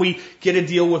how can we get a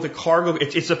deal with a cargo.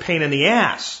 It's a pain in the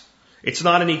ass. It's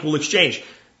not an equal exchange.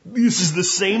 This is the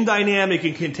same dynamic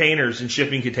in containers and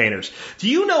shipping containers. Do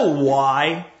you know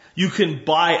why you can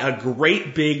buy a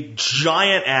great big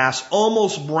giant ass,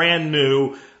 almost brand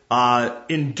new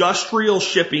industrial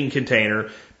shipping container,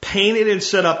 paint it and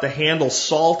set up to handle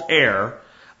salt air,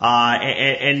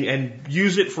 and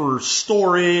use it for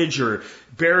storage or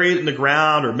bury it in the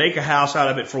ground or make a house out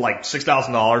of it for like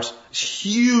 $6,000?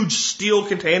 Huge steel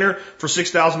container for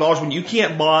 $6,000 when you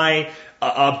can't buy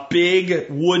a big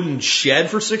wooden shed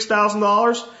for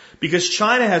 $6,000? Because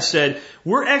China has said,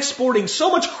 we're exporting so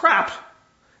much crap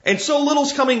and so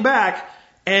little's coming back,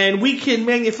 and we can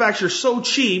manufacture so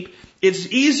cheap, it's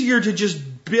easier to just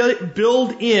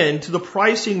build into the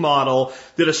pricing model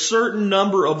that a certain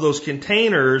number of those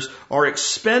containers are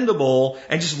expendable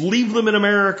and just leave them in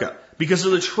America because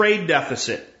of the trade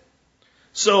deficit.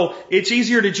 So it's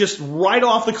easier to just write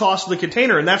off the cost of the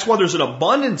container, and that's why there's an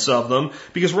abundance of them,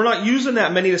 because we're not using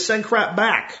that many to send crap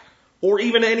back, or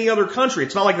even any other country.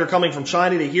 It's not like they're coming from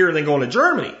China to here and then going to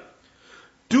Germany.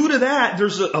 Due to that,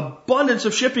 there's an abundance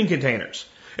of shipping containers.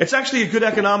 It's actually a good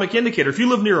economic indicator. If you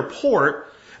live near a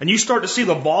port and you start to see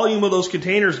the volume of those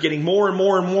containers getting more and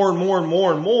more and more and more and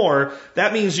more and more,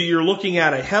 that means that you're looking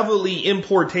at a heavily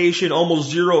importation, almost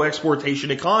zero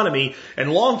exportation economy,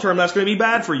 and long term that's going to be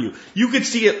bad for you. You could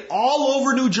see it all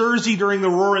over New Jersey during the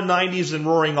roaring 90s and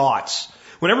roaring aughts.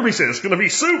 When everybody said it's going to be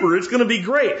super, it's going to be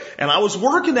great. And I was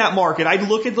working that market. I'd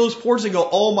look at those ports and go,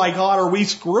 oh my God, are we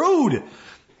screwed?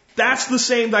 That's the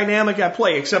same dynamic at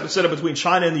play, except instead of between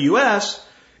China and the U.S.,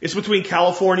 it's between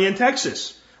California and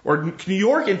Texas, or New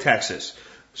York and Texas.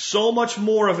 So much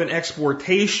more of an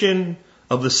exportation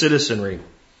of the citizenry.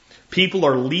 People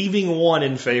are leaving one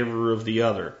in favor of the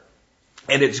other.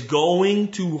 And it's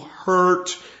going to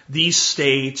hurt these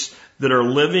states that are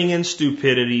living in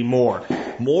stupidity more.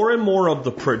 More and more of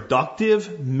the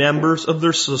productive members of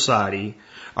their society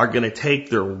are going to take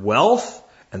their wealth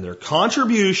and their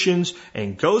contributions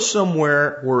and go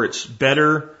somewhere where it's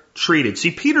better treated.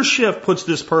 See, Peter Schiff puts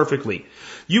this perfectly.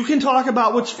 You can talk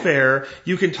about what's fair,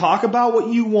 you can talk about what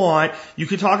you want, you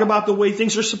can talk about the way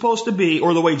things are supposed to be,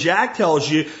 or the way Jack tells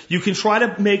you, you can try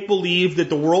to make believe that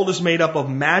the world is made up of a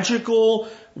magical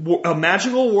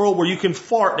world where you can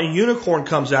fart and a unicorn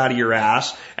comes out of your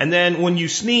ass, and then when you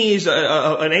sneeze,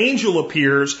 an angel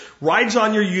appears, rides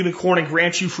on your unicorn, and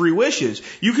grants you free wishes.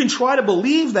 You can try to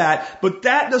believe that, but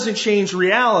that doesn't change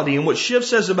reality. And what Schiff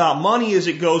says about money is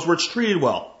it goes where it's treated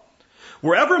well.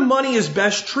 Wherever money is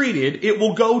best treated, it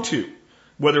will go to,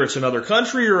 whether it's another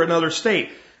country or another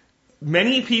state.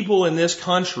 Many people in this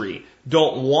country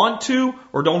don't want to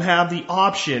or don't have the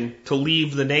option to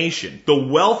leave the nation. The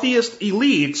wealthiest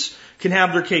elites can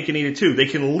have their cake and eat it too. They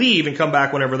can leave and come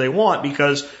back whenever they want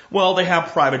because, well, they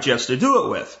have private jets to do it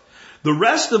with. The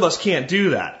rest of us can't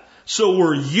do that. So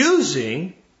we're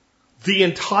using the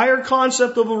entire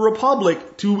concept of a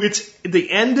republic to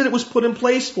the end that it was put in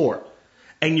place for.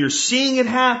 And you're seeing it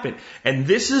happen. And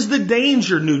this is the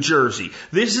danger, New Jersey.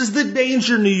 This is the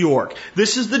danger, New York.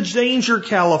 This is the danger,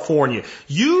 California.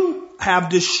 You have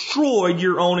destroyed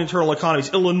your own internal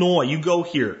economies. Illinois, you go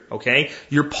here, okay?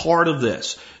 You're part of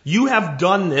this. You have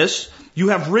done this. You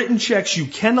have written checks you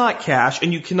cannot cash,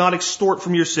 and you cannot extort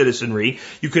from your citizenry.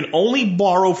 You can only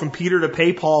borrow from Peter to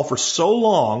pay Paul for so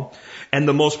long, and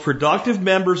the most productive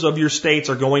members of your states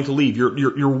are going to leave.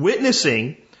 You're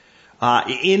witnessing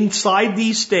inside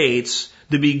these states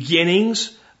the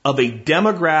beginnings of a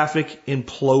demographic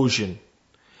implosion.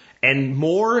 And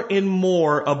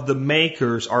more of the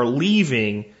makers are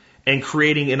leaving and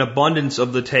creating an abundance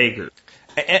of the takers.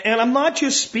 And I'm not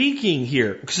just speaking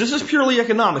here, because this is purely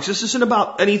economics. This isn't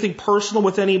about anything personal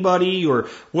with anybody or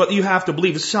what you have to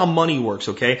believe. This is how money works,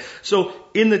 okay? So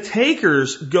in the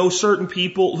takers go certain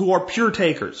people who are pure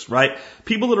takers, right?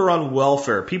 People that are on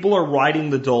welfare, people are riding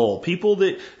the dole, people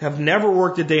that have never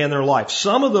worked a day in their life.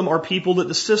 Some of them are people that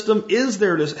the system is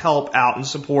there to help out and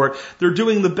support. They're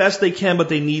doing the best they can, but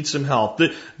they need some help. The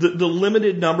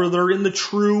limited number that are in the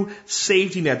true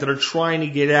safety net that are trying to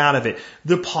get out of it.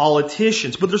 The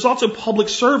politicians, but there's also public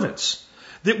servants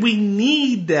that we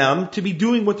need them to be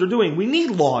doing what they're doing. We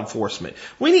need law enforcement.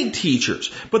 We need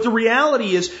teachers. But the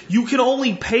reality is you can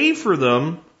only pay for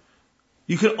them.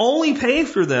 You can only pay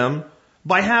for them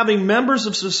by having members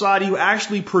of society who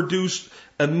actually produce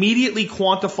immediately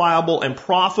quantifiable and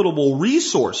profitable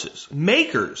resources,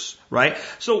 makers, right?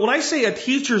 So when I say a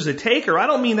teacher's a taker, I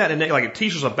don't mean that like a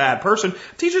teacher's a bad person.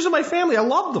 Teachers in my family, I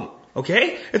love them,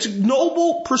 okay? It's a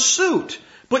noble pursuit.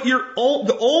 But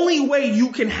the only way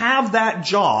you can have that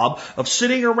job of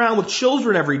sitting around with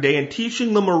children every day and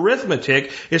teaching them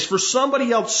arithmetic is for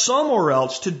somebody else somewhere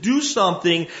else to do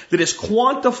something that is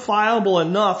quantifiable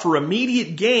enough for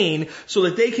immediate gain so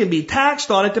that they can be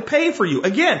taxed on it to pay for you.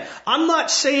 Again, I'm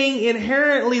not saying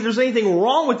inherently there's anything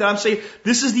wrong with that. I'm saying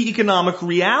this is the economic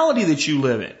reality that you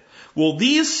live in. Well,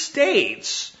 these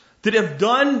states that have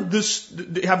done this,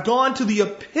 have gone to the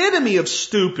epitome of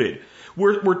stupid,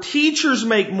 where teachers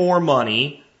make more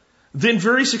money than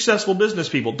very successful business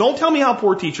people. Don't tell me how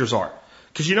poor teachers are.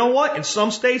 Because you know what? In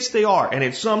some states they are, and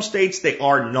in some states they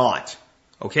are not.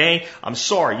 Okay? I'm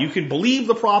sorry. You can believe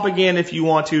the propaganda if you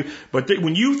want to, but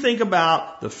when you think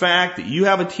about the fact that you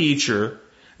have a teacher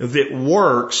that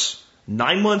works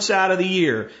 9 months out of the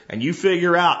year, and you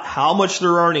figure out how much they're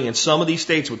earning in some of these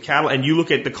states with cattle, and you look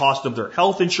at the cost of their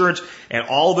health insurance and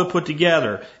all of it put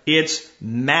together, it's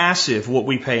massive what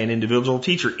we pay an individual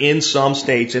teacher in some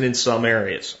states and in some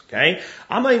areas. Okay?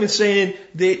 I'm not even saying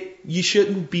that you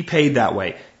shouldn't be paid that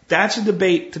way. That's a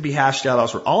debate to be hashed out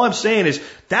elsewhere. All I'm saying is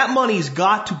that money's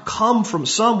got to come from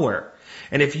somewhere.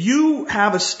 And if you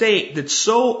have a state that's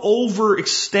so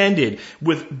overextended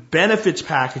with benefits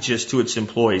packages to its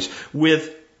employees,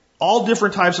 with all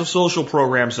different types of social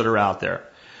programs that are out there,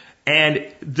 and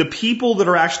the people that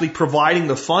are actually providing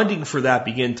the funding for that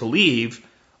begin to leave,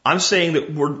 I'm saying that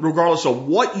regardless of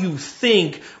what you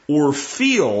think or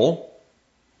feel,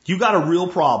 you got a real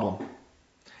problem.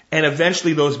 And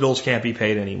eventually those bills can't be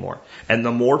paid anymore. And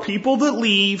the more people that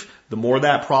leave, the more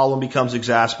that problem becomes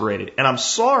exasperated. And I'm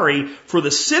sorry for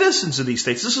the citizens of these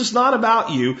states. This is not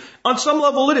about you. On some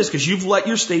level it is, because you've let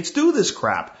your states do this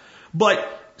crap. But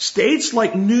states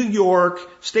like New York,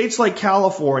 states like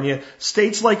California,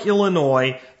 states like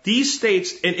Illinois, these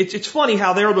states, and it's funny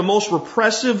how they are the most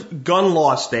repressive gun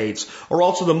law states, are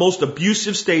also the most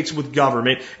abusive states with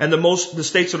government, and the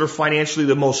states that are financially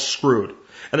the most screwed.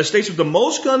 And the states with the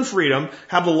most gun freedom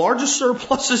have the largest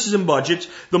surpluses in budgets,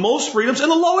 the most freedoms,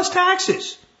 and the lowest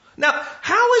taxes. Now,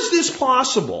 how is this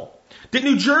possible? That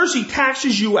New Jersey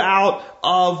taxes you out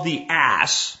of the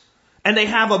ass, and they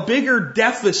have a bigger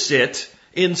deficit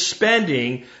in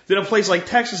spending than a place like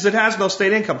Texas that has no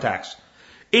state income tax.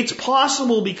 It's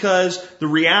possible because the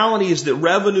reality is that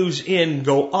revenues in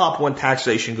go up when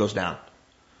taxation goes down.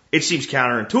 It seems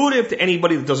counterintuitive to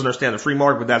anybody that doesn't understand the free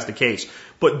market, but that's the case.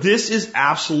 But this is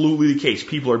absolutely the case.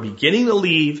 People are beginning to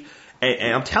leave,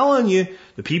 and I'm telling you,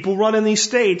 the people running these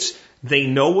states, they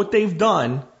know what they've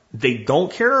done. They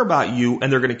don't care about you,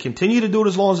 and they're going to continue to do it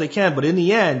as long as they can. But in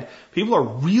the end, people are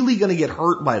really going to get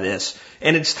hurt by this.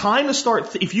 And it's time to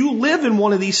start, if you live in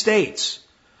one of these states,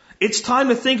 it's time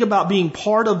to think about being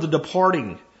part of the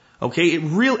departing. Okay, it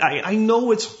really, I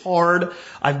know it's hard.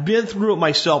 I've been through it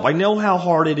myself. I know how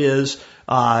hard it is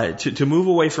to move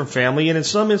away from family. And in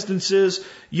some instances,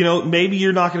 you know, maybe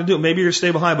you're not going to do it. Maybe you're going to stay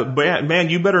behind. But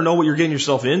man, you better know what you're getting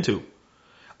yourself into.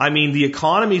 I mean, the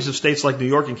economies of states like New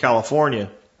York and California,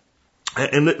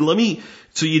 and let me,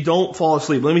 so you don't fall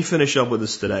asleep, let me finish up with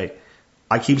this today.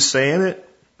 I keep saying it.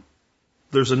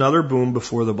 There's another boom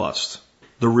before the bust.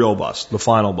 The real bust, the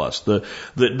final bust,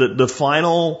 the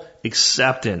final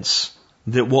acceptance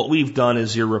that what we've done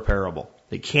is irreparable.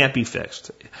 It can't be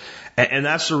fixed. And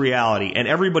that's the reality. And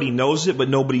everybody knows it, but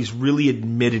nobody's really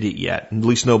admitted it yet, at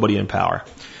least nobody in power.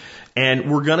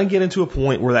 And we're going to get into a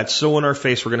point where that's so in our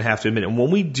face, we're going to have to admit it. And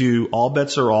when we do, all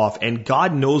bets are off, and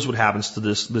God knows what happens to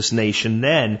this nation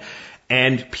then.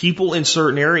 And people in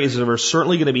certain areas are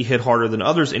certainly going to be hit harder than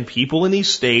others, and people in these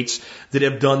states that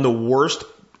have done the worst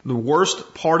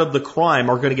part of the crime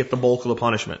are going to get the bulk of the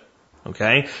punishment.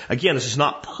 Okay? Again, this is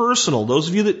not personal. Those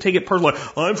of you that take it personal,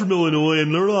 like, I'm from Illinois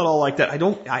and they're not all like that.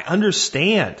 I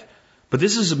understand. But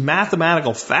this is a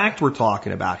mathematical fact we're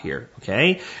talking about here.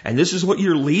 Okay? And this is what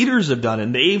your leaders have done,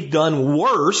 and they've done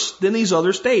worse than these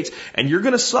other states. And you're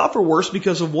going to suffer worse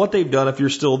because of what they've done if you're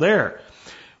still there.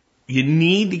 You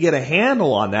need to get a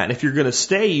handle on that. And if you're going to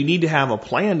stay, you need to have a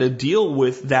plan to deal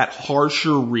with that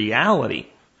harsher reality.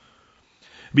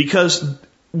 Because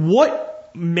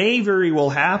what may very well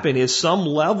happen is some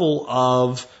level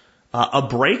of a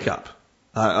breakup,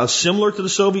 similar to the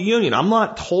Soviet Union. I'm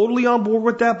not totally on board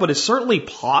with that, but it's certainly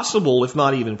possible, if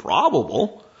not even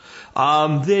probable.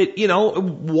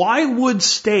 that, why would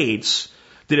states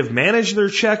that have managed their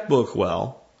checkbook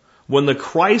well, when the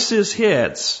crisis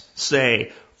hits,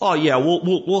 say, oh yeah,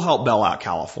 we'll help bail out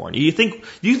California? Do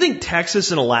you think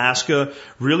Texas and Alaska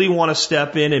really want to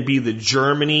step in and be the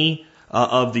Germany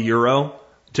of the euro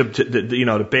to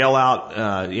bail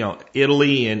out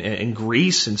Italy and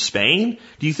Greece and Spain?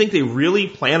 Do you think they really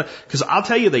plan? Because I'll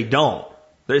tell you, they don't.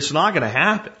 It's not going to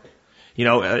happen.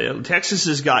 Texas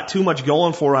has got too much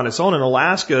going for it on its own. In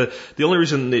Alaska, the only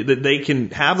reason that they can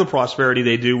have the prosperity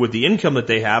they do with the income that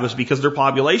they have is because their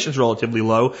population is relatively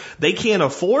low. They can't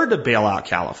afford to bail out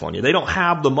California. They don't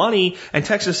have the money, and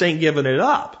Texas ain't giving it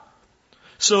up.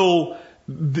 So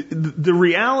the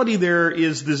reality there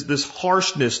is this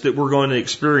harshness that we're going to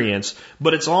experience,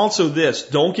 but it's also this: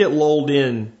 don't get lulled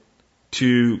in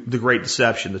to the great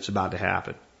deception that's about to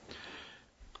happen.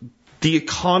 The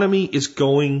economy is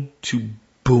going to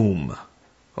boom.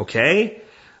 Okay?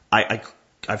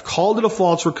 I've called it a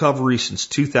false recovery since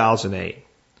 2008.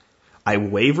 I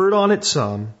wavered on it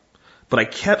some, but I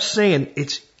kept saying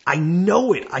I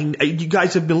know it. You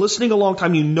guys have been listening a long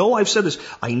time. I've said this.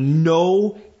 I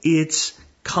know it's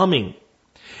coming.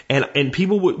 And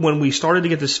people, when we started to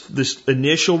get this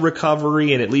initial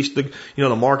recovery, and at least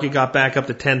the market got back up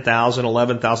to 10,000,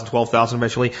 11,000, 12,000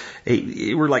 eventually,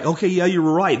 we're like, okay, yeah, you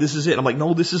were right. This is it. I'm like,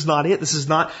 no, this is not it. This is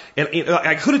not. And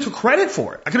I could have took credit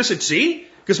for it. I could have said, see?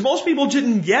 Because most people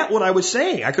didn't get what I was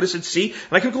saying. I could have said, see?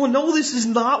 And I could go, no, this is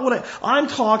not what I'm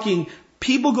talking.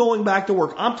 People going back to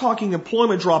work. I'm talking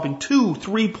employment dropping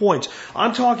 2-3 points.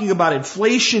 I'm talking about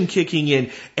inflation kicking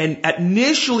in. And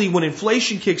initially, when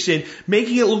inflation kicks in,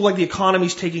 making it look like the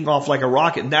economy's taking off like a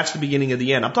rocket. And that's the beginning of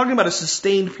the end. I'm talking about a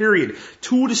sustained period,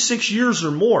 2 to 6 years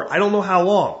or more. I don't know how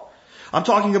long. I'm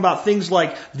talking about things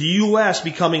like the U.S.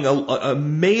 becoming a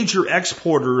major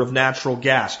exporter of natural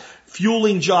gas,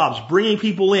 fueling jobs, bringing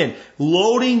people in,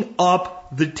 loading up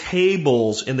the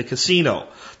tables in the casino.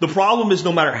 The problem is,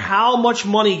 no matter how much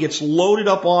money gets loaded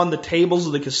up on the tables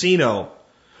of the casino,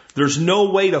 there's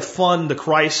no way to fund the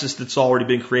crisis that's already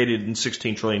been created in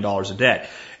 $16 trillion of debt.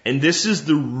 And this is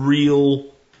the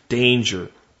real danger.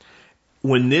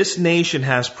 When this nation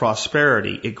has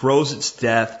prosperity, it grows its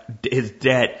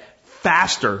debt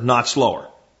faster, not slower.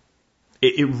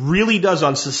 It really does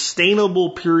on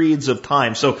sustainable periods of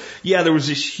time. So, yeah, there was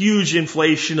this huge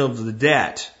inflation of the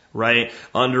debt, right,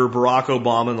 under Barack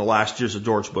Obama in the last years of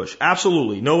George Bush.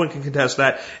 Absolutely. No one can contest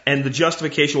that. And the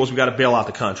justification was we got to bail out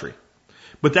the country.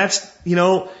 But that's,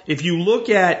 if you look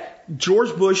at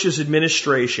George Bush's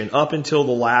administration up until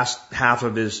the last half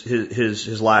of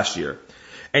his last year,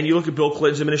 and you look at Bill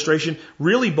Clinton's administration,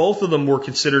 really both of them were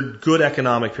considered good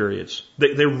economic periods.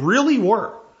 They really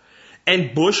were.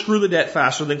 And Bush grew the debt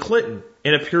faster than Clinton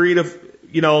in a period of,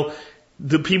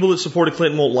 the people that supported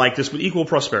Clinton won't like this, but equal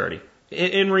prosperity.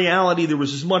 In reality, there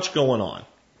was as much going on.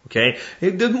 Okay?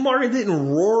 The market didn't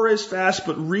roar as fast,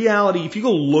 but reality, if you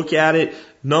go look at it,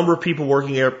 number of people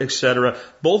working there, et cetera,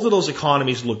 both of those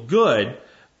economies look good.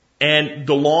 And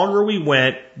the longer we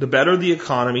went, the better the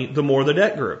economy, the more the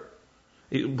debt grew.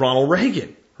 Ronald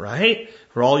Reagan, right?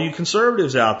 For all you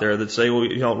conservatives out there that say,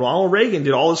 well, Ronald Reagan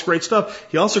did all this great stuff.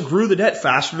 He also grew the debt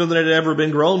faster than it had ever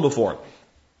been grown before.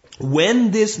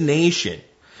 When this nation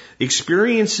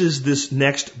experiences this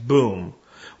next boom,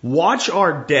 watch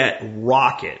our debt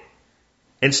rocket.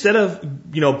 Instead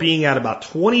of, being at about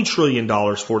 $20 trillion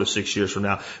 4 to 6 years from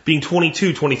now, being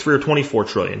 22, 23, or 24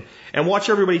 trillion. And watch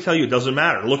everybody tell you it doesn't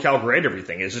matter. Look how great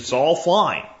everything is. It's all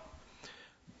fine.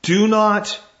 Do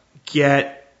not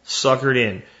get suckered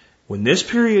in. When this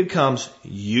period comes,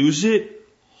 use it,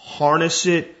 harness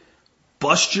it,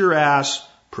 bust your ass,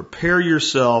 prepare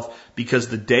yourself, because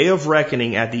the day of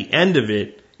reckoning at the end of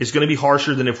it is going to be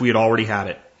harsher than if we had already had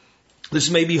it. This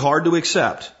may be hard to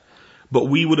accept, but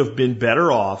we would have been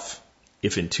better off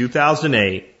if in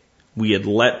 2008 we had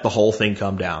let the whole thing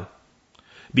come down,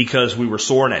 because we were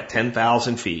soaring at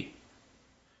 10,000 feet.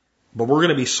 But we're going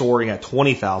to be soaring at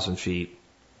 20,000 feet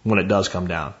when it does come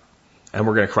down. And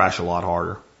we're going to crash a lot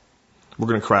harder. We're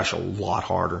going to crash a lot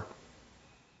harder.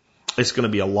 It's going to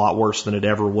be a lot worse than it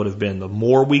ever would have been. The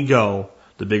more we go,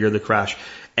 the bigger the crash.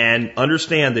 And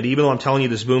understand that even though I'm telling you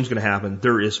this boom's going to happen,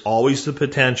 there is always the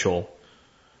potential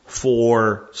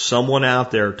for someone out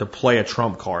there to play a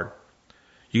trump card.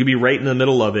 You could be right in the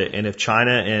middle of it, and if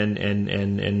China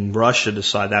and Russia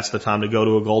decide that's the time to go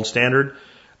to a gold standard,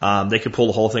 they could pull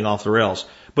the whole thing off the rails.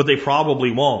 But they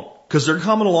probably won't, because they're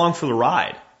coming along for the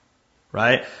ride.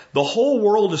 Right? The whole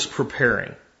world is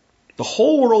preparing. The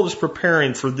whole world is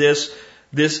preparing for this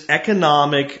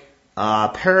economic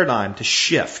paradigm to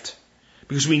shift,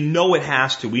 because we know it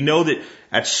has to. We know that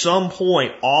At some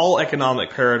point, all economic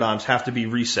paradigms have to be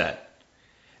reset.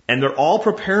 And they're all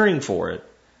preparing for it.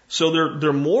 So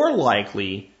they're more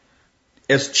likely,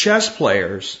 as chess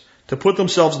players, to put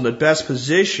themselves in the best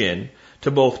position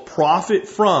to both profit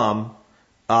from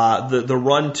the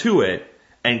run to it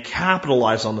and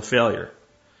capitalize on the failure.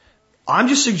 I'm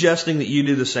just suggesting that you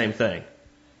do the same thing.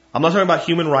 I'm not talking about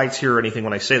human rights here or anything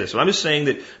when I say this, but I'm just saying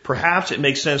that perhaps it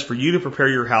makes sense for you to prepare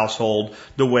your household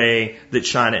the way that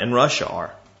China and Russia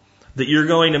are. That you're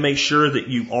going to make sure that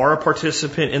you are a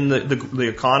participant in the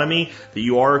economy, that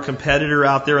you are a competitor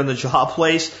out there in the job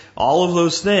place, all of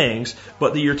those things,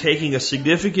 but that you're taking a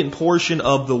significant portion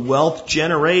of the wealth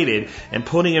generated and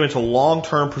putting them into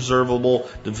long-term preservable,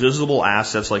 divisible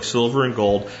assets like silver and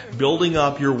gold, building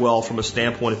up your wealth from a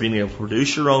standpoint of being able to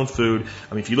produce your own food.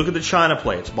 I mean, if you look at the China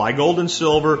play, it's buy gold and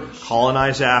silver,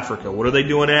 colonize Africa. What are they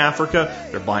doing in Africa?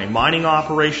 They're buying mining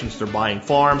operations, they're buying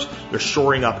farms, they're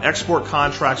shoring up export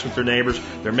contracts with their neighbors.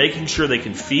 They're making sure they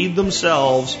can feed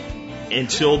themselves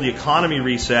until the economy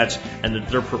resets and that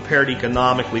they're prepared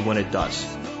economically when it does.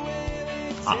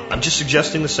 I'm just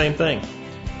suggesting the same thing.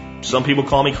 Some people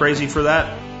call me crazy for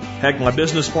that. Heck, my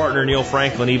business partner, Neil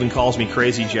Franklin, even calls me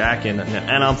Crazy Jack, and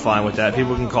I'm fine with that.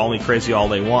 People can call me crazy all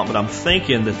they want, but I'm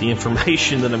thinking that the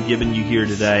information that I'm giving you here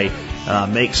today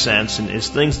makes sense and is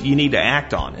things that you need to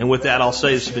act on. And with that, I'll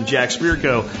say this has been Jack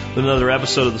Spirko with another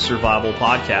episode of the Survival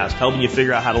Podcast, helping you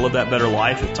figure out how to live that better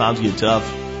life if times get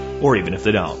tough, or even if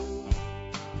they don't.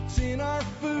 Seeing our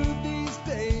food these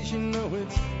days, you know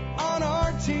it's on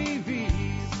our TVs.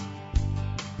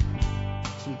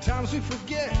 Sometimes we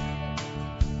forget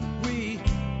we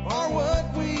are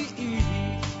what we eat.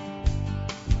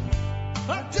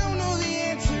 I don't know the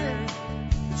answer.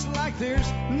 It's like there's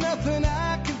nothing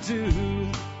I can do.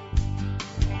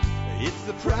 It's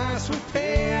the price we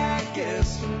pay, I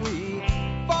guess, when we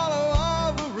follow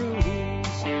all the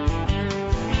rules.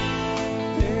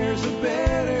 There's a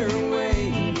better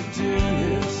way to do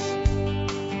this.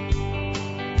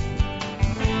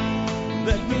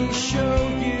 Let me show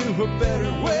you a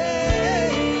better way.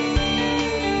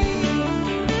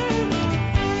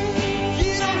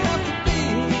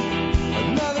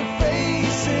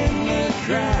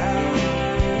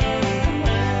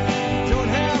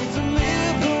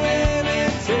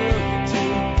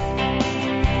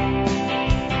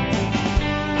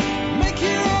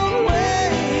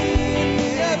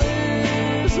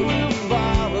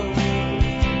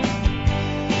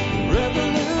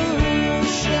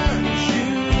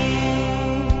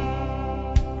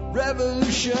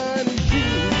 Revolution is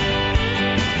you.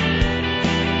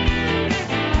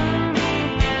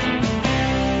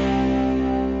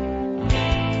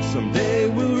 Someday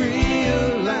we'll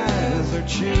realize our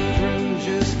children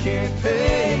just can't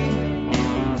pay.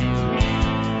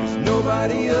 'Cause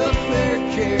nobody up there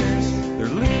cares. They're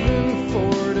living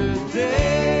for today.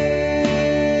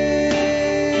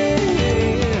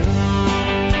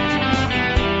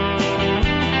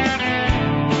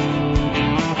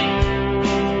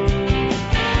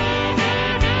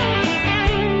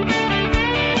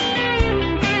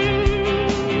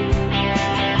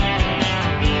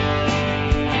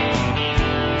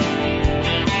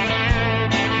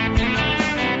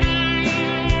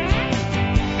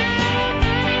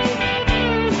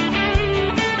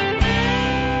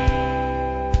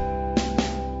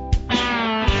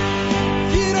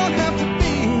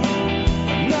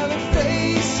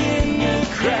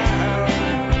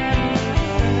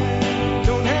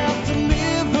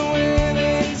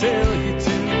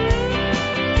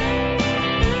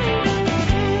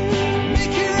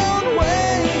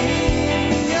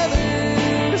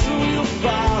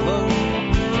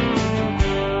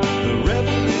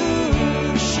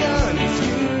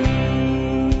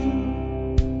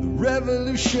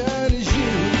 Revolution is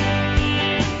you.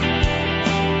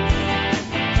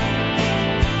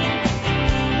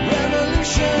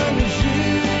 Revolution is you.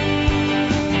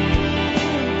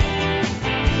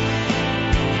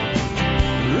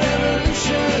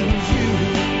 Revolution is you.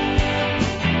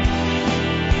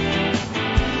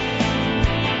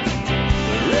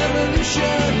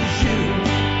 Revolution is you.